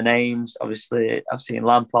seen some of the names. Obviously, I've seen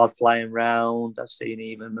Lampard flying round. I've seen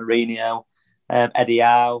even Mourinho, Eddie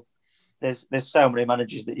Howe. There's so many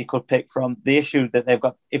managers that you could pick from. The issue that they've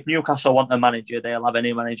got, if Newcastle want a manager, they'll have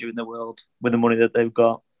any manager in the world with the money that they've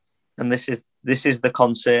got. And this is the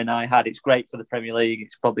concern I had. It's great for the Premier League.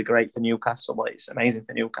 It's probably great for Newcastle, but it's amazing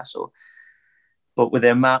for Newcastle. But with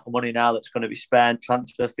the amount of money now that's going to be spent,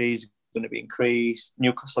 transfer fees are going to be increased.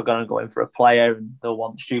 Newcastle are going to go in for a player and they'll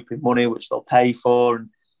want stupid money, which they'll pay for. And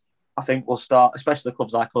I think we'll start, especially the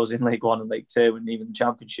clubs like us in League One and League Two and even the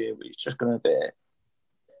Championship, it's just going to be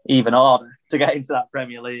even harder to get into that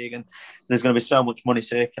Premier League, and there's going to be so much money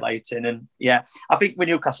circulating. And yeah, I think with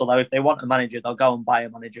Newcastle though, if they want a manager, they'll go and buy a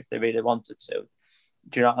manager if they really wanted to.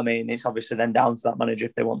 Do you know what I mean? It's obviously then down to that manager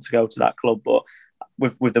if they want to go to that club. But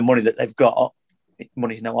with the money that they've got,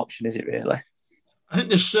 money's no option, is it really? I think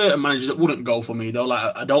there's certain managers that wouldn't go for me though.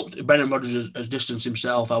 Like I don't. Brendan Rodgers has distanced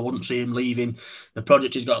himself. I wouldn't see him leaving. The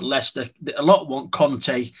project he's got Leicester. A lot want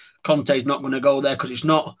Conte. Conte's not going to go there because it's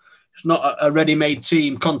not a ready-made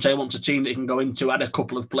team. Conte wants a team that he can go into, add a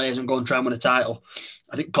couple of players and go and try and win a title.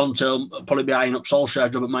 I think Conte will probably be eyeing up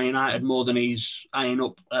Solskjaer's job at Man United more than he's eyeing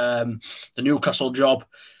up the Newcastle job.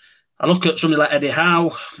 I look at somebody like Eddie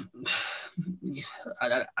Howe.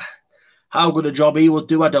 How good a job he would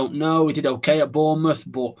do, I don't know. He did okay at Bournemouth,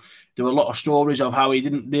 but there were a lot of stories of how he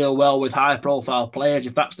didn't deal well with high-profile players.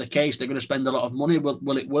 If that's the case, they're going to spend a lot of money.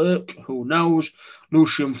 Will it work? Who knows?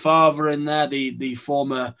 Lucien Favre in there, the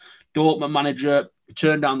former Dortmund manager,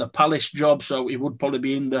 turned down the Palace job, so he would probably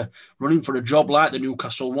be in the running for a job like the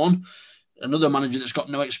Newcastle one. Another manager that's got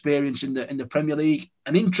no experience in the Premier League.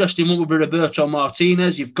 An interesting one would be Roberto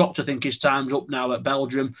Martinez. You've got to think his time's up now at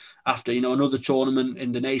Belgium after another tournament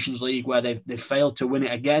in the Nations League where they failed to win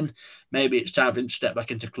it again. Maybe it's time for him to step back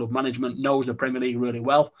into club management. Knows the Premier League really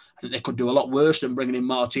well. I think they could do a lot worse than bringing in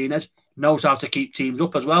Martinez. Knows how to keep teams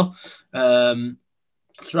up as well.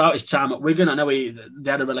 Throughout his time at Wigan, I know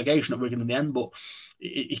they had a relegation at Wigan in the end, but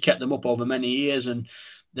he kept them up over many years. And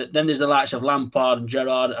then there's the likes of Lampard and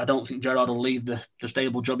Gerrard. I don't think Gerrard will leave the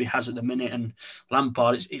stable job he has at the minute. And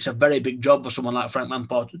Lampard, it's a very big job for someone like Frank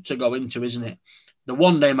Lampard to go into, isn't it? The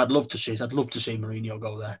one name I'd love to see Mourinho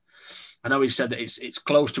go there. I know he said that it's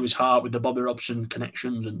close to his heart with the Bobby Robson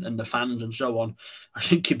connections and the fans and so on. I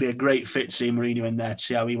think he'd be a great fit to see Mourinho in there to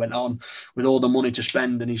see how he went on with all the money to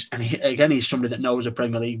spend. And he's somebody that knows the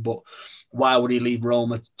Premier League, but why would he leave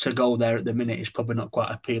Roma to go there at the minute? It's probably not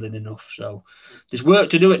quite appealing enough. So there's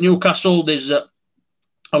work to do at Newcastle. There's a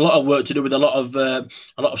lot of work to do with a lot of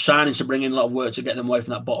signings to bring in, a lot of work to get them away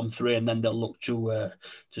from that bottom three, and then they'll look to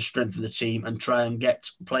strengthen the team and try and get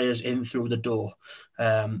players in through the door.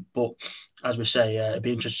 But as we say, it'd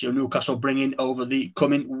be interesting to see Newcastle bring in over the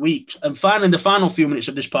coming weeks. And finally, in the final few minutes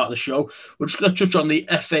of this part of the show, we're just going to touch on the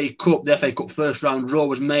FA Cup. The FA Cup first round draw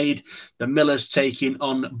was made. The Millers taking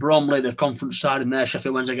on Bromley, the conference side, and there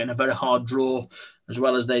Sheffield Wednesday getting a very hard draw, as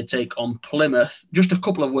well as they take on Plymouth. Just a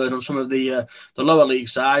couple of words on some of the lower league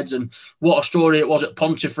sides and what a story it was at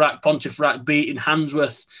Pontefract. Pontefract beating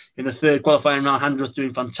Handsworth in the third qualifying round. Handsworth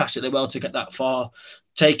doing fantastically well to get that far,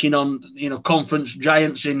 taking on conference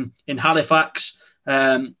giants in Halifax.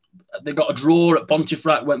 They got a draw at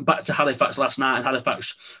Pontefract, went back to Halifax last night, and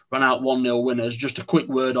Halifax ran out 1-0 winners. Just a quick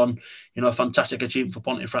word on a fantastic achievement for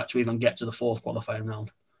Pontefract to even get to the fourth qualifying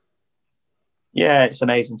round. Yeah, it's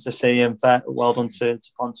amazing to see him. Well done to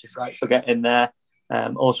Pontefract for getting there.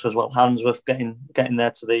 Also, as well, Handsworth getting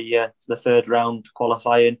there to the third round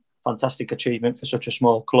qualifying. Fantastic achievement for such a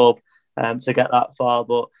small club to get that far.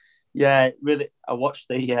 But yeah, really, I watched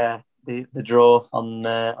the draw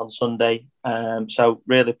on Sunday. So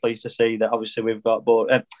really pleased to see that. Obviously, we've got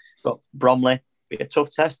Bromley. Be a tough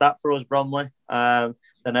test that for us, Bromley. They're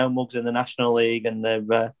no mugs in the National League, and they've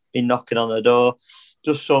been knocking on the door.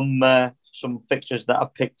 Just some fixtures that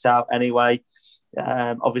I've picked out anyway.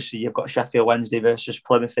 Obviously, you've got Sheffield Wednesday versus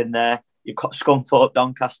Plymouth in there. You've got Scunthorpe up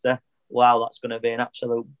Doncaster. Wow, that's going to be an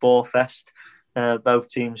absolute bore fest. Both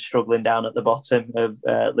teams struggling down at the bottom of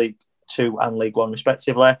League Two and League One,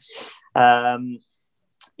 respectively.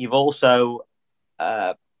 You've also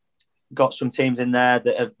got some teams in there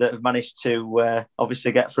that have managed to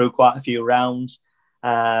obviously get through quite a few rounds.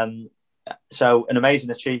 So an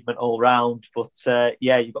amazing achievement all round. But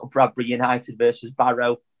you've got Bradbury United versus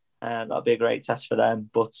Barrow. That'll be a great test for them.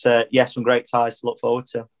 But some great ties to look forward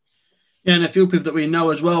to. Yeah, and a few people that we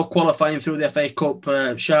know as well qualifying through the FA Cup.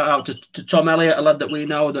 Shout out to Tom Elliott, a lad that we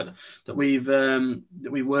know that we've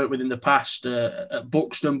worked with in the past at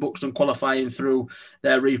Buxton. Buxton qualifying through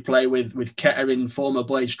their replay with Kettering, former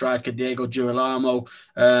Blade striker Diego Girolamo,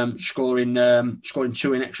 scoring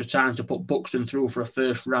 2 in extra time to put Buxton through for a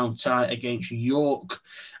first round tie against York,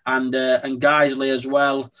 and Guiseley as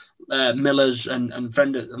well. Millers and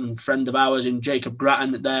friend of ours in Jacob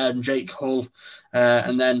Grattan there and Jake Hull.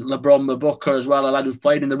 And then LeBron Mabuka as well, a lad who's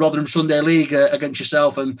played in the Rotherham Sunday League against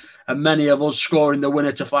yourself, and many of us scoring the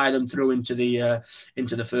winner to fire them through into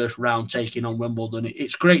the first round, taking on Wimbledon.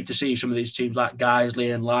 It's great to see some of these teams like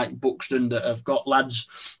Guiseley and like Buxton that have got lads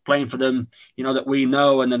playing for them, that we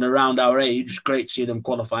know and then around our age. It's great to see them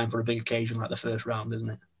qualifying for a big occasion like the first round, isn't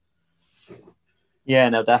it? Yeah,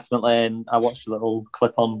 no, definitely. And I watched a little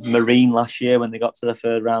clip on Marine last year when they got to the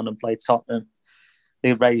third round and played Tottenham.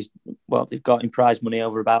 They've got in prize money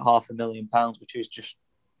over about £500,000, which is just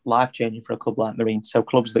life-changing for a club like Marine. So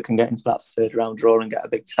clubs that can get into that third round draw and get a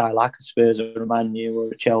big tie like a Spurs or a Man U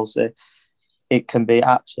or a Chelsea, it can be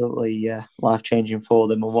absolutely life-changing for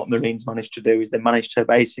them. And what Marine's managed to do is they managed to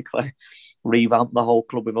basically revamp the whole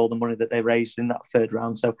club with all the money that they raised in that third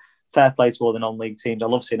round. So fair play to all the non-league teams. I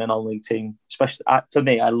love seeing a non-league team, especially for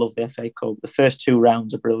me. I love the FA Cup. The first 2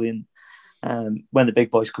 rounds are brilliant. When the big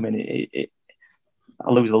boys come in,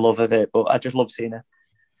 I lose the love of it, but I just love seeing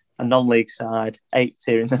a non-league side, 8th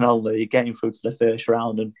tier in the non-league, getting through to the first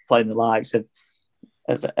round and playing the likes of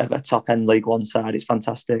a top-end League One side. It's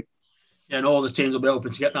fantastic. Yeah, and all the teams will be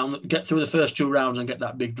open to get through the first 2 rounds and get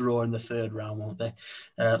that big draw in the third round, won't they?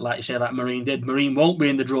 Like you say, like Marine did. Marine won't be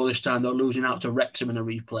in the draw this time. They're losing out to Wrexham in a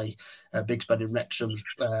replay. Big spending Wrexham's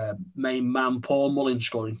main man, Paul Mullin,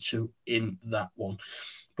 scoring 2 in that one.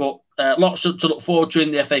 But lots to look forward to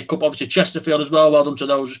in the FA Cup. Obviously, Chesterfield as well. Well done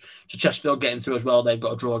to Chesterfield getting through as well. They've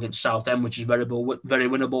got a draw against Southend, which is very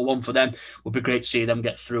winnable one for them. It would be great to see them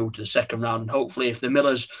get through to the second round. And hopefully, if the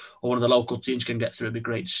Millers or one of the local teams can get through, it'd be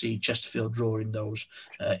great to see Chesterfield drawing those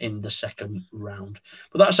in the second round.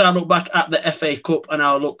 But that's our look back at the FA Cup and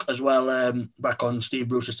our look as well back on Steve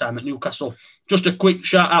Bruce's time at Newcastle. Just a quick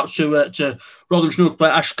shout out to Rotherham snooker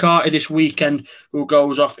player Ash Carty this weekend, who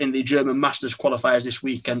goes off in the German Masters qualifiers this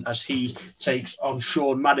weekend as he takes on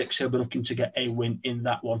Sean Maddox. He'll be looking to get a win in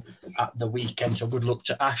that one at the weekend. So good luck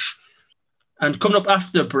to Ash. And coming up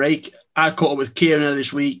after the break, I caught up with Kieran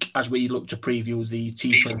this week as we look to preview the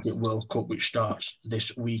T20 World Cup, which starts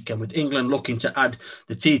this weekend, with England looking to add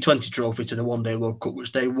the T20 trophy to the One Day World Cup,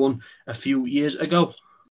 which they won a few years ago.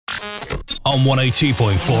 On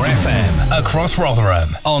 102.4 FM, across Rotherham,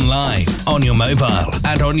 online, on your mobile,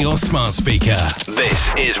 and on your smart speaker. This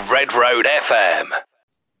is Redroad FM.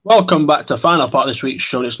 Welcome back to the final part of this week's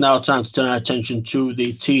show. It's now time to turn our attention to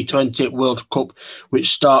the T20 World Cup, which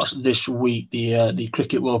starts this week. The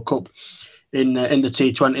Cricket World Cup in the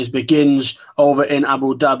T20s begins over in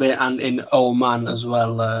Abu Dhabi and in Oman as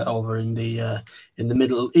well, over in the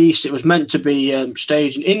Middle East. It was meant to be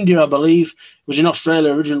staged in India, I believe. It was in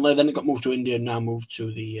Australia originally, then it got moved to India and now moved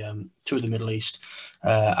to the Middle East,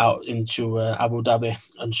 out into Abu Dhabi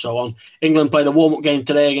and so on. England played a warm-up game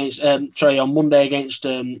today on Monday against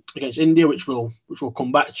India, which we'll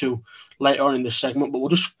come back to later on in this segment. But we'll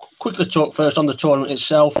just quickly talk first on the tournament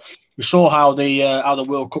itself. We saw how the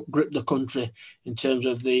World Cup gripped the country in terms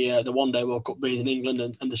of the One Day World Cup being in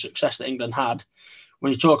England and the success that England had.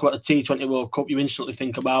 When you talk about the T20 World Cup, you instantly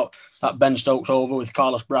think about that Ben Stokes over with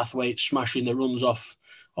Carlos Brathwaite smashing the runs off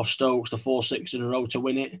Stokes, the 4-6 in a row to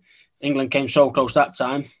win it. England came so close that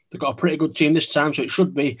time. They've got a pretty good team this time, so it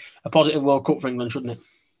should be a positive World Cup for England, shouldn't it?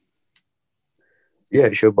 Yeah,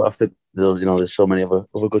 it should, but after there's so many other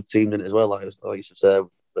good teams in it as well. Like you said,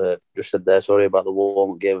 just said there, sorry, about the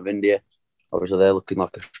warm-up game of India. Obviously, they're looking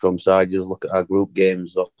like a strong side. You just look at our group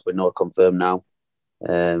games, we know confirmed now.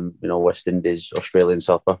 West Indies, Australia and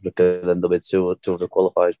South Africa, then there'll be two of the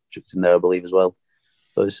qualifiers chucked in there, I believe, as well.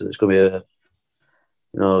 So it's going to be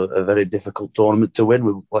a very difficult tournament to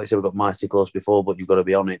win. Like I said, we've got mighty close before, but you've got to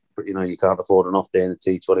be on it. You can't afford an off day in the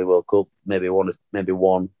T20 World Cup. Maybe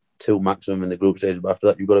one, two maximum in the group stage, but after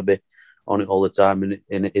that, you've got to be on it all the time, and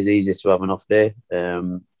it is easy to have an off day.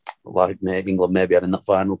 Like England maybe had in that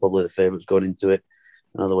final, probably the favourites going into it.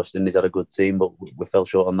 I know the West Indies had a good team, but we fell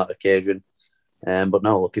short on that occasion. But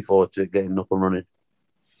now looking forward to it getting up and running.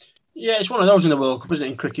 Yeah, it's one of those in the World Cup, isn't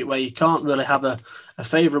it, in cricket, where you can't really have a a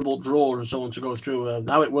favourable draw and so on to go through.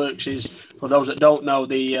 How it works is, for those that don't know,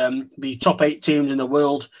 the top 8 teams in the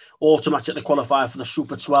world automatically qualify for the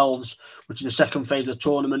Super 12s, which is the second phase of the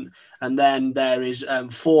tournament, and then there is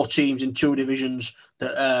 4 teams in 2 divisions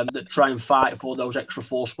that try and fight for those extra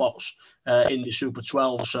 4 spots in the Super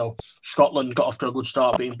 12. So Scotland got off to a good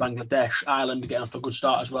start, beating Bangladesh. Ireland getting off to a good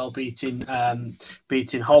start as well, beating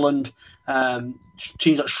Holland.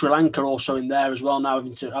 Teams like Sri Lanka also in there as well now,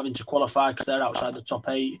 having to qualify because they're outside the top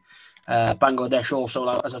 8. Bangladesh also,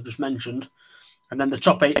 as I've just mentioned. And then the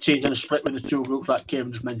top 8 teams are split with the 2 groups like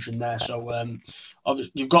Kieran just mentioned there. So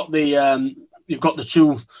obviously you've got the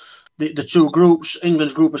two groups.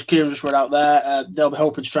 England's group, as Kieran just read out there, they'll be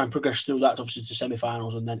hoping to try and progress through that, obviously, to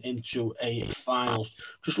semi-finals and then into a finals.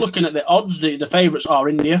 Just looking at the odds, the favourites are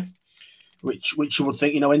India, which you would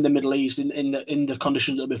think, in the Middle East, in the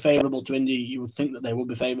conditions that would be favourable to India, you would think that they would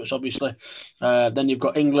be favourites, obviously. Then you've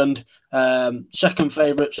got England, second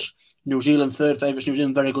favourites. New Zealand, third favourites. New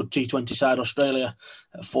Zealand, very good T20 side. Australia,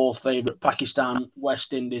 fourth favourite. Pakistan,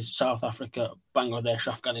 West Indies, South Africa, Bangladesh,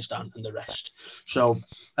 Afghanistan, and the rest. So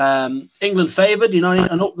England favoured,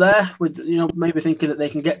 and up there with, maybe thinking that they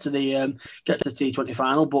can get to the T20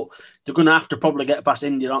 final, but they're going to have to probably get past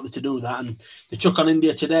India, aren't they, to do that? And they took on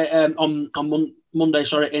India today on Monday.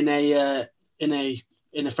 Sorry, in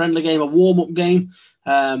a friendly game, a warm up game.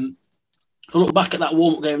 If I look back at that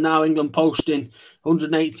warm-up game now, England posting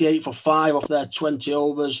 188 for 5 off their 20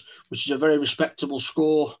 overs, which is a very respectable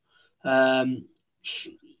score. You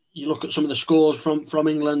look at some of the scores from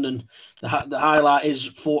England, and the highlight is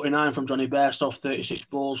 49 from Johnny Bairstow, 36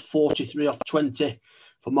 balls, 43 off 20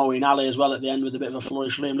 for Moeen Ali as well at the end with a bit of a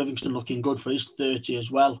flourish. Liam Livingstone looking good for his 30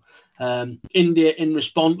 as well. India, in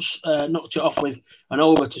response, knocked it off with an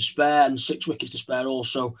over to spare and 6 wickets to spare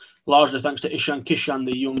also, largely thanks to Ishan Kishan,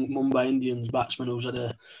 the young Mumbai Indians batsman who's had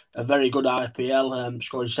a very good IPL,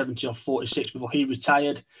 scoring 70 off 46 before he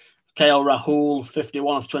retired. KL Rahul,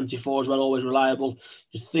 51 off 24 as well, always reliable.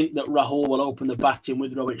 You think that Rahul will open the batting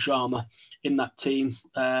with Rohit Sharma in that team.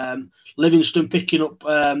 Livingstone picking up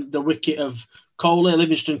the wicket of Kohli.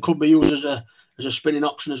 Livingstone could be used as a spinning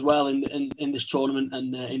option as well in this tournament,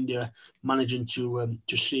 and India managing to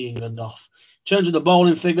see England off. In terms of the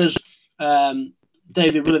bowling figures,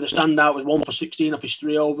 David Willey, the standout, with 1 for 16 off his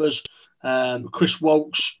 3 overs. Chris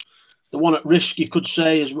Wokes, the one at risk, you could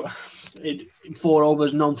say, is in 4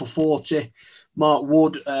 overs, none for 40. Mark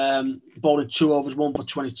Wood, bowling 2 overs, 1 for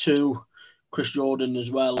 22. Chris Jordan as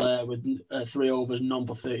well with 3 overs, none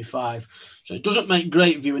for 35. So it doesn't make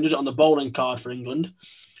great viewing, does it, on the bowling card for England?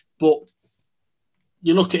 But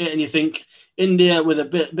you look at it and you think India with a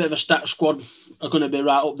bit of a stacked squad are going to be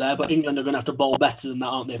right up there, but England are going to have to bowl better than that,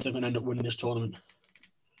 aren't they, if they're going to end up winning this tournament?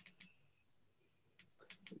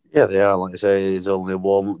 Yeah, they are. Like I say, it's only a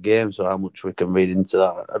warm-up game, so how much we can read into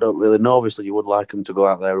that, I don't really know. Obviously, you would like them to go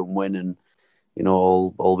out there and win and,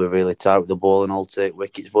 all be really tight with the ball and all take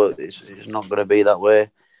wickets, but it's not going to be that way.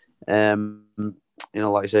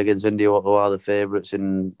 Like I say, against India, who are the favourites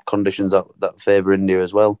in conditions that favour India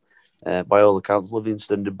as well. By all accounts,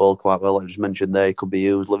 Livingstone did bowl quite well. Like I just mentioned there, he could be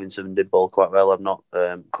used. Livingstone did bowl quite well. I've not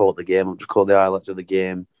caught the game. I've just caught the highlights of the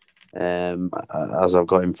game as I've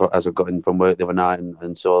got in from work the other night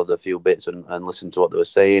and saw the few bits and listened to what they were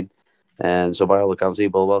saying. And so by all accounts, he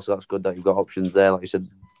bowled well. So that's good that you've got options there. Like you said,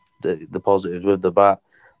 the positives with the bat.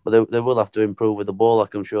 But they will have to improve with the ball,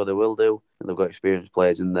 like I'm sure they will do. And they've got experienced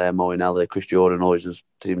players in there. Moeen Ali, Chris Jordan always just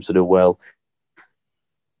seems to do well.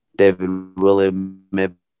 David William,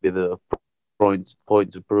 maybe the point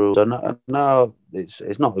to prove. So no,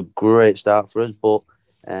 it's not a great start for us, but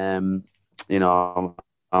I'm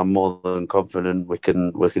more than confident we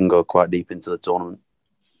can go quite deep into the tournament.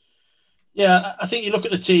 Yeah, I think you look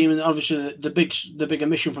at the team, and obviously the big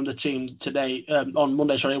omission from the team today, on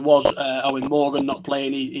Monday, was Owen Morgan not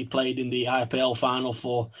playing. He played in the IPL final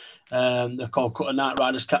for the Kolkata Knight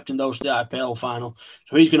Riders, captain those to the IPL final.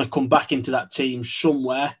 So he's going to come back into that team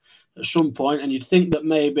somewhere at some point, and you'd think that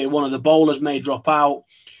maybe one of the bowlers may drop out.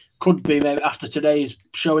 Could be maybe after today's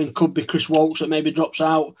showing, could be Chris Wokes that maybe drops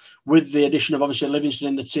out. With the addition of obviously Livingstone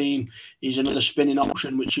in the team, he's another spinning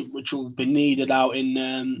option which will be needed out in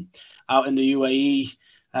the UAE.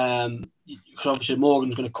 Because obviously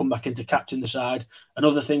Morgan's going to come back into captain the side.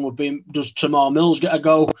 Another thing would be, does Tamar Mills get a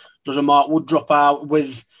go? Does a Mark Wood drop out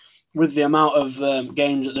with the amount of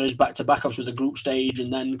games that there is back to back, obviously the group stage,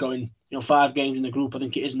 and then going 5 games in the group, I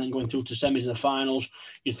think it is, and then going through to semis and the finals.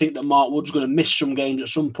 You'd think that Mark Wood's going to miss some games at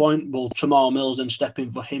some point. Will Tamar Mills then step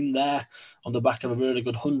in for him there on the back of a really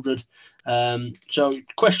good 100? So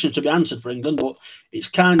questions to be answered for England, but it's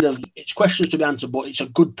questions to be answered, but it's a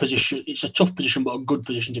good position. It's a tough position, but a good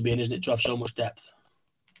position to be in, isn't it, to have so much depth?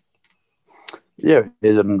 Yeah, it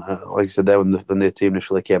is. And like I said there, when the team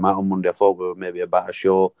initially came out on Monday, I thought we were maybe a better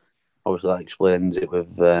show. Obviously, that explains it with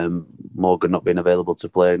Morgan not being available to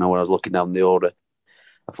play. When I was looking down the order,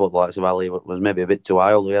 I thought the likes of Ali was maybe a bit too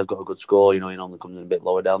high, although he has got a good score. He normally comes in a bit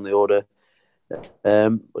lower down the order.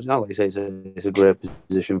 But now, like I say, it's a great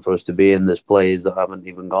position for us to be in. There's players that haven't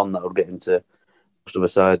even gone that would get into most of the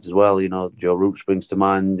sides as well. Joe Root springs to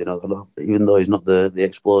mind. Even though he's not the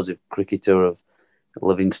explosive cricketer of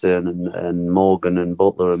Livingston and Morgan and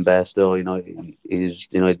Butler and Bairstow, he's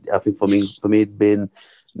I think for me being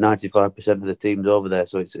 95% of the teams over there,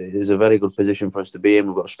 so it's a very good position for us to be in.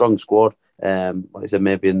 We've got a strong squad. Like I said,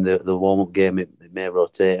 maybe in the warm up game it may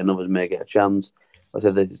rotate and others may get a chance. Like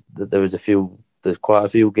I said there's quite a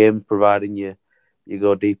few games providing you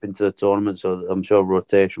go deep into the tournament, so I'm sure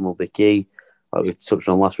rotation will be key. Like we touched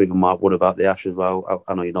on last week with Mark Wood about the Ashes. Well,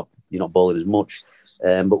 I know you're not bowling as much.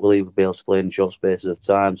 But we'll even be able to play in short spaces of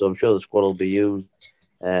time. So I'm sure the squad will be used.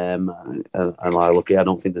 And I look at it, I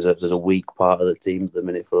don't think there's a weak part of the team at the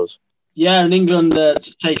minute for us. Yeah, and England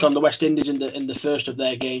take on the West Indies in the first of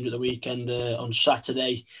their games at the weekend on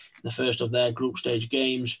Saturday, the first of their group stage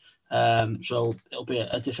games. So it'll be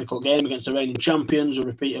a difficult game against the reigning champions, a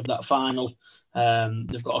repeat of that final.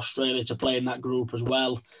 They've got Australia to play in that group as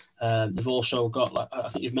well. They've also got, I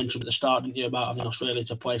think you've mentioned at the start, didn't you, about having Australia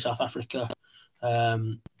to play South Africa.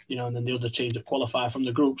 And then the other teams that qualify from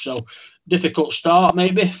the group. So difficult start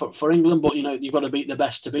maybe for England, but you've got to beat the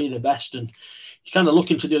best to be the best. And you kind of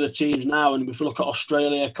look into the other teams now, and if you look at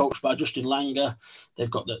Australia, coached by Justin Langer,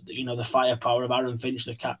 they've got the firepower of Aaron Finch,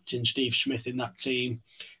 the captain, Steve Smith in that team,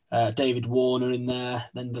 David Warner in there,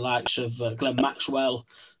 then the likes of Glenn Maxwell,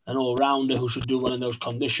 an all-rounder who should do well in those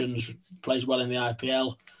conditions, plays well in the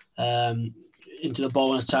IPL. Into the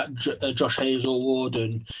bowling attack, Josh Hazelwood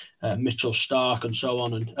and Mitchell Stark and so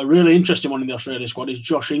on. And a really interesting one in the Australia squad is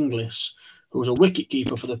Josh Inglis, who was a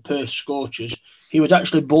wicketkeeper for the Perth Scorchers. He was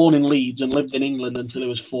actually born in Leeds and lived in England until he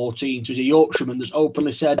was 14. So he's a Yorkshireman that's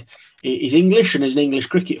openly said he's English and is an English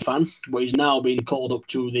cricket fan, but he's now been called up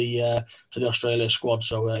to the Australia squad.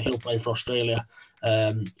 So he'll play for Australia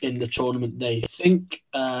in the tournament, they think.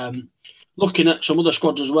 Looking at some other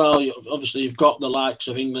squads as well, obviously you've got the likes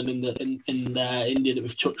of England in India that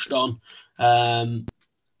we've touched on.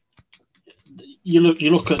 You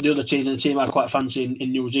look at the other teams, and the team I quite fancy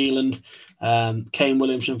in New Zealand. Kane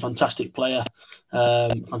Williamson, fantastic player,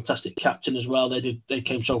 fantastic captain as well. They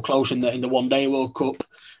came so close in the One Day World Cup.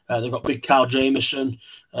 They've got big Carl Jamieson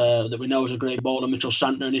that we know is a great bowler, Mitchell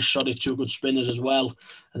Santner and his shoddy, two good spinners as well.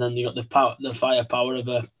 And then you got the firepower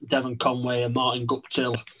of Devon Conway and Martin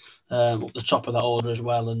Guptill up the top of that order as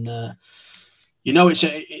well. And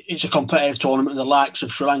it's a competitive tournament. The likes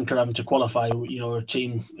of Sri Lanka having to qualify, a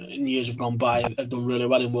team in years have gone by have done really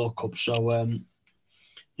well in World Cups. So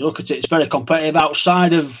you look at it, it's very competitive.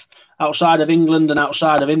 Outside of England and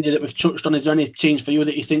outside of India that we've touched on, is there any teams for you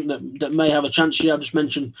that you think that may have a chance here? I've just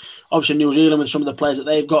mentioned obviously New Zealand with some of the players that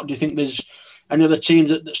they've got. Do you think there's any other teams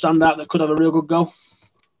that stand out that could have a real good go?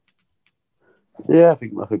 Yeah, I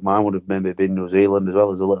think mine would have maybe been New Zealand as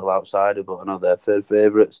well as a little outsider, but I know they're third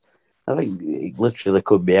favourites. I think it literally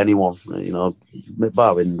could be anyone,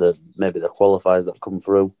 barring maybe the qualifiers that come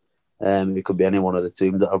through. It could be any one of the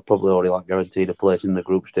teams that are probably already guaranteed a place in the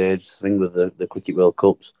group stage. I think with the Cricket World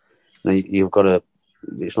Cups, you've got to.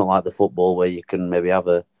 It's not like the football where you can maybe have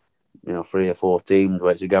 3 or 4 teams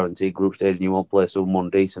where it's a guaranteed group stage and you won't play someone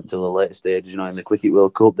decent until the later stages. In the Cricket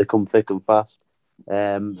World Cup, they come thick and fast.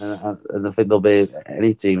 And I think there'll be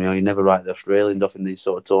any team. You never write the Australians off in these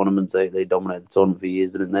sort of tournaments. They dominate the tournament for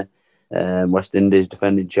years, didn't they? West Indies,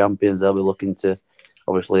 defending champions, they'll be looking to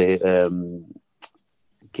obviously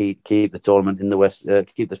keep the tournament in the West,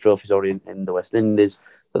 keep the trophy in the West Indies.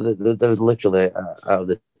 So there's literally out of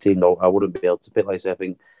the team, I wouldn't be able to pick. Like I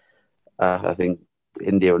say, I think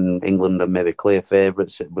India and England are maybe clear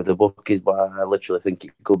favourites with the bookies, but I literally think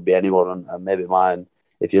it could be anyone, and maybe mine.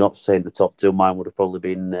 If you're not saying the top 2, mine would have probably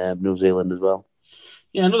been New Zealand as well.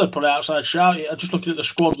 Yeah, another probably outside shout. Just looking at the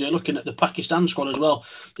squad, you're looking at the Pakistan squad as well.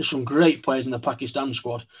 There's some great players in the Pakistan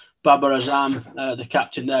squad. Babar Azam, the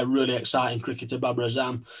captain there, really exciting cricketer. Babar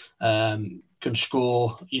Azam can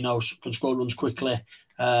score, runs quickly.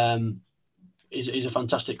 He's a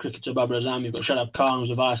fantastic cricketer, Babar Azam. You've got Shadab Khan, who's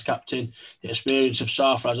the vice captain. The experience of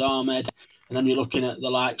Sarfraz Ahmed. And then you're looking at the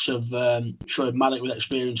likes of Shoaib Malik with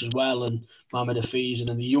experience as well, and Mohamed Hafiz, and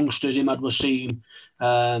then the youngsters, Imad Wasim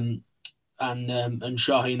and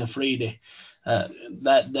Shaheen Afridi.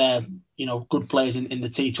 They're good players in the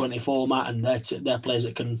T20 format, and they're players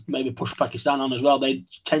that can maybe push Pakistan on as well. They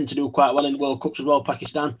tend to do quite well in World Cups as well.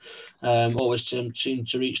 Pakistan always seem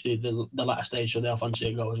to reach the latter stage, so they'll fancy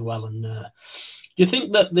a go as well. And do you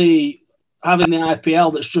think that having the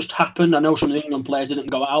IPL that's just happened, I know some of the England players didn't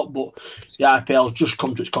go out, but the IPL's just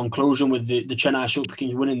come to its conclusion with the Chennai Super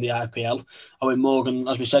Kings winning the IPL. Owen Morgan,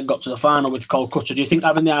 as we said, got to the final with Kolkata. Do you think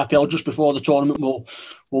having the IPL just before the tournament will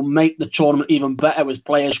make the tournament even better with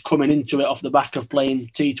players coming into it off the back of playing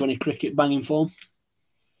T20 cricket banging form?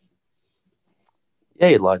 Yeah,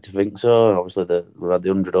 you'd like to think so. Obviously, we've had the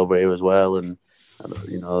 100 over here as well, and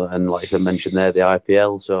like I said, mentioned there, the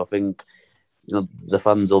IPL. So I think the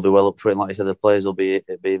fans will be well up for it. And like I said, the players will be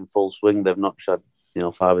in full swing. They've not had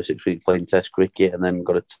 5 or 6 weeks playing Test cricket and then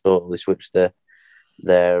got to totally switch their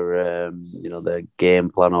game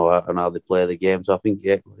plan or how they play the game. So I think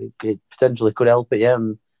it potentially could help it. Yeah,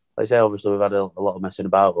 and like I say, obviously we've had a lot of messing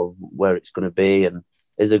about of where it's going to be and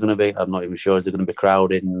is there going to be. I'm not even sure. Is there going to be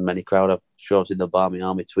crowded? Many crowd. I'm sure it's in the Barmy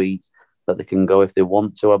Army tweet that they can go if they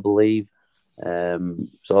want to. I believe. So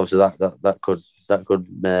obviously that could.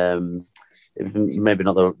 Maybe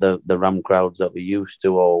not the Ram crowds that we used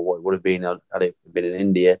to, or what would have been had it been in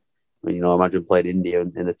India. I mean, imagine playing India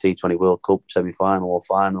in the T20 World Cup semi-final or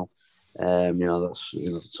final. That's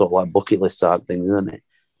sort of like bucket list type things, isn't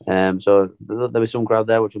it? So there'll be some crowd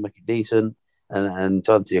there, which will make it decent. And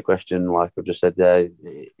to answer your question, like I've just said there,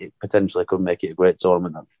 it potentially could make it a great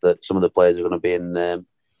tournament that some of the players are going to be in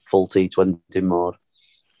full T20 mode.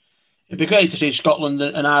 It'd be great to see Scotland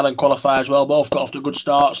and Ireland qualify as well. Both got off to good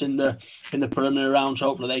starts in the preliminary rounds.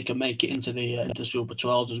 Hopefully, they can make it into the Super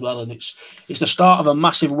 12s as well. And it's the start of a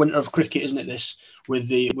massive winter of cricket, isn't it? This with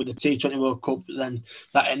the T20 World Cup. Then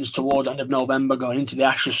that ends towards the end of November, going into the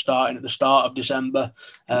Ashes starting at the start of December.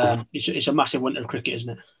 It's a massive winter of cricket, isn't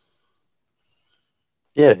it?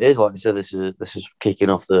 Yeah, it is. Like I said, this is kicking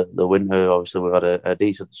off the winter. Obviously, we've had a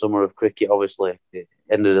decent summer of cricket. Obviously, it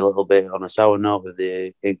ended a little bit on a sour note with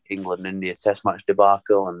the England-India Test match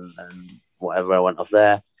debacle and whatever went off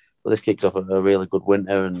there. But this kicked off a really good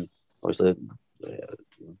winter, and obviously,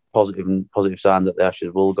 positive sign that the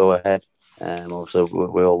Ashes will go ahead. Obviously,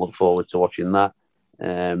 we all look forward to watching that.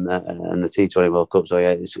 And the T20 World Cup. So yeah,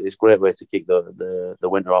 it's a great way to kick the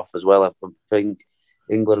winter off as well. I think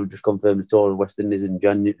England have just confirmed the tour of West Indies in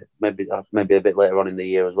January, maybe a bit later on in the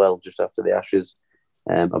year as well, just after the Ashes.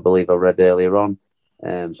 I believe I read earlier on.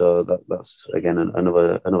 So that's again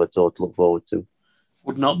another tour to look forward to.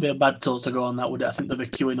 Would not be a bad tour to go on, that would it? I think they'll be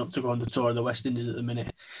queuing up to go on the tour of the West Indies at the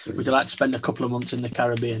minute. Would you like to spend a couple of months in the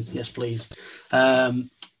Caribbean? Yes, please.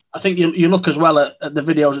 I think you look as well at the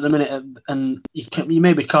videos at the minute, and you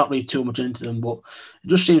maybe can't read too much into them, but it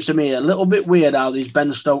just seems to me a little bit weird how these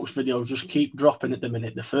Ben Stokes videos just keep dropping at the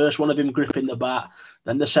minute. The first one of him gripping the bat,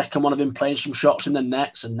 then the second one of him playing some shots in the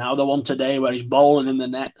nets, and now the one today where he's bowling in the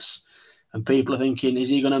nets. And people are thinking, is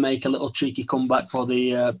he going to make a little cheeky comeback for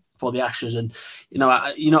the Ashes? And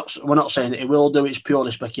we're not saying that he will do. It's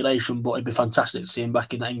purely speculation, but it'd be fantastic to see him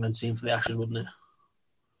back in the England team for the Ashes, wouldn't it?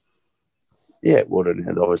 Yeah, it would,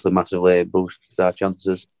 and obviously massively boost our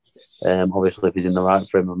chances. Obviously, if he's in the right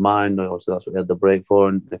frame of mind, obviously that's what he had the break for.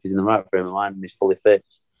 And if he's in the right frame of mind and he's fully fit,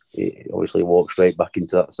 he obviously walks straight back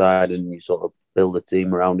into that side, and you sort of build a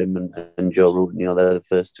team around him. And Joe Root, they're the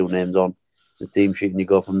first two names on the team sheet, and you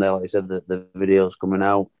go from there. Like I said, the video's coming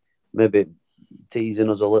out, maybe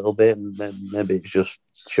teasing us a little bit, and maybe it's just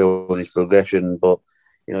showing his progression, but.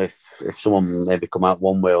 If someone maybe come out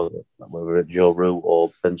one way, or whether it's Joe Root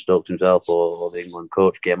or Ben Stokes himself or the England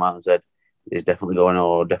coach came out and said he's definitely going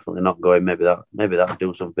or definitely not going, maybe that would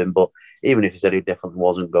do something. But even if he said he definitely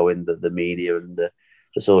wasn't going, the media and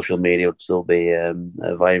the social media would still be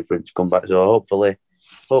vying for him to come back. So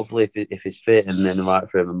hopefully if he's fit and in the right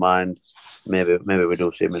frame of mind, maybe we do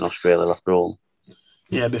see him in Australia after all.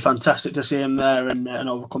 Yeah, it'd be fantastic to see him there and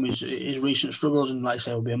overcome his recent struggles. And like I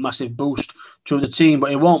say, it'll be a massive boost to the team. But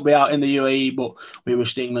he won't be out in the UAE. But we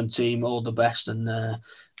wish the England team all the best. And I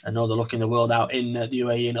know they're looking the world out in the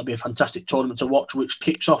UAE. And it'll be a fantastic tournament to watch, which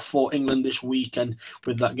kicks off for England this weekend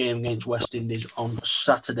with that game against West Indies on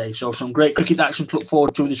Saturday. So some great cricket action to look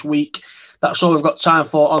forward to this week. That's all we've got time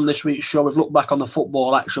for on this week's show. We've looked back on the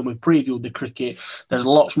football action. We've previewed the cricket. There's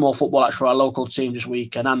lots more football action for our local team this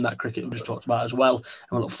weekend and that cricket we just talked about as well.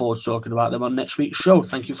 And we look forward to talking about them on next week's show.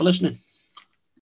 Thank you for listening.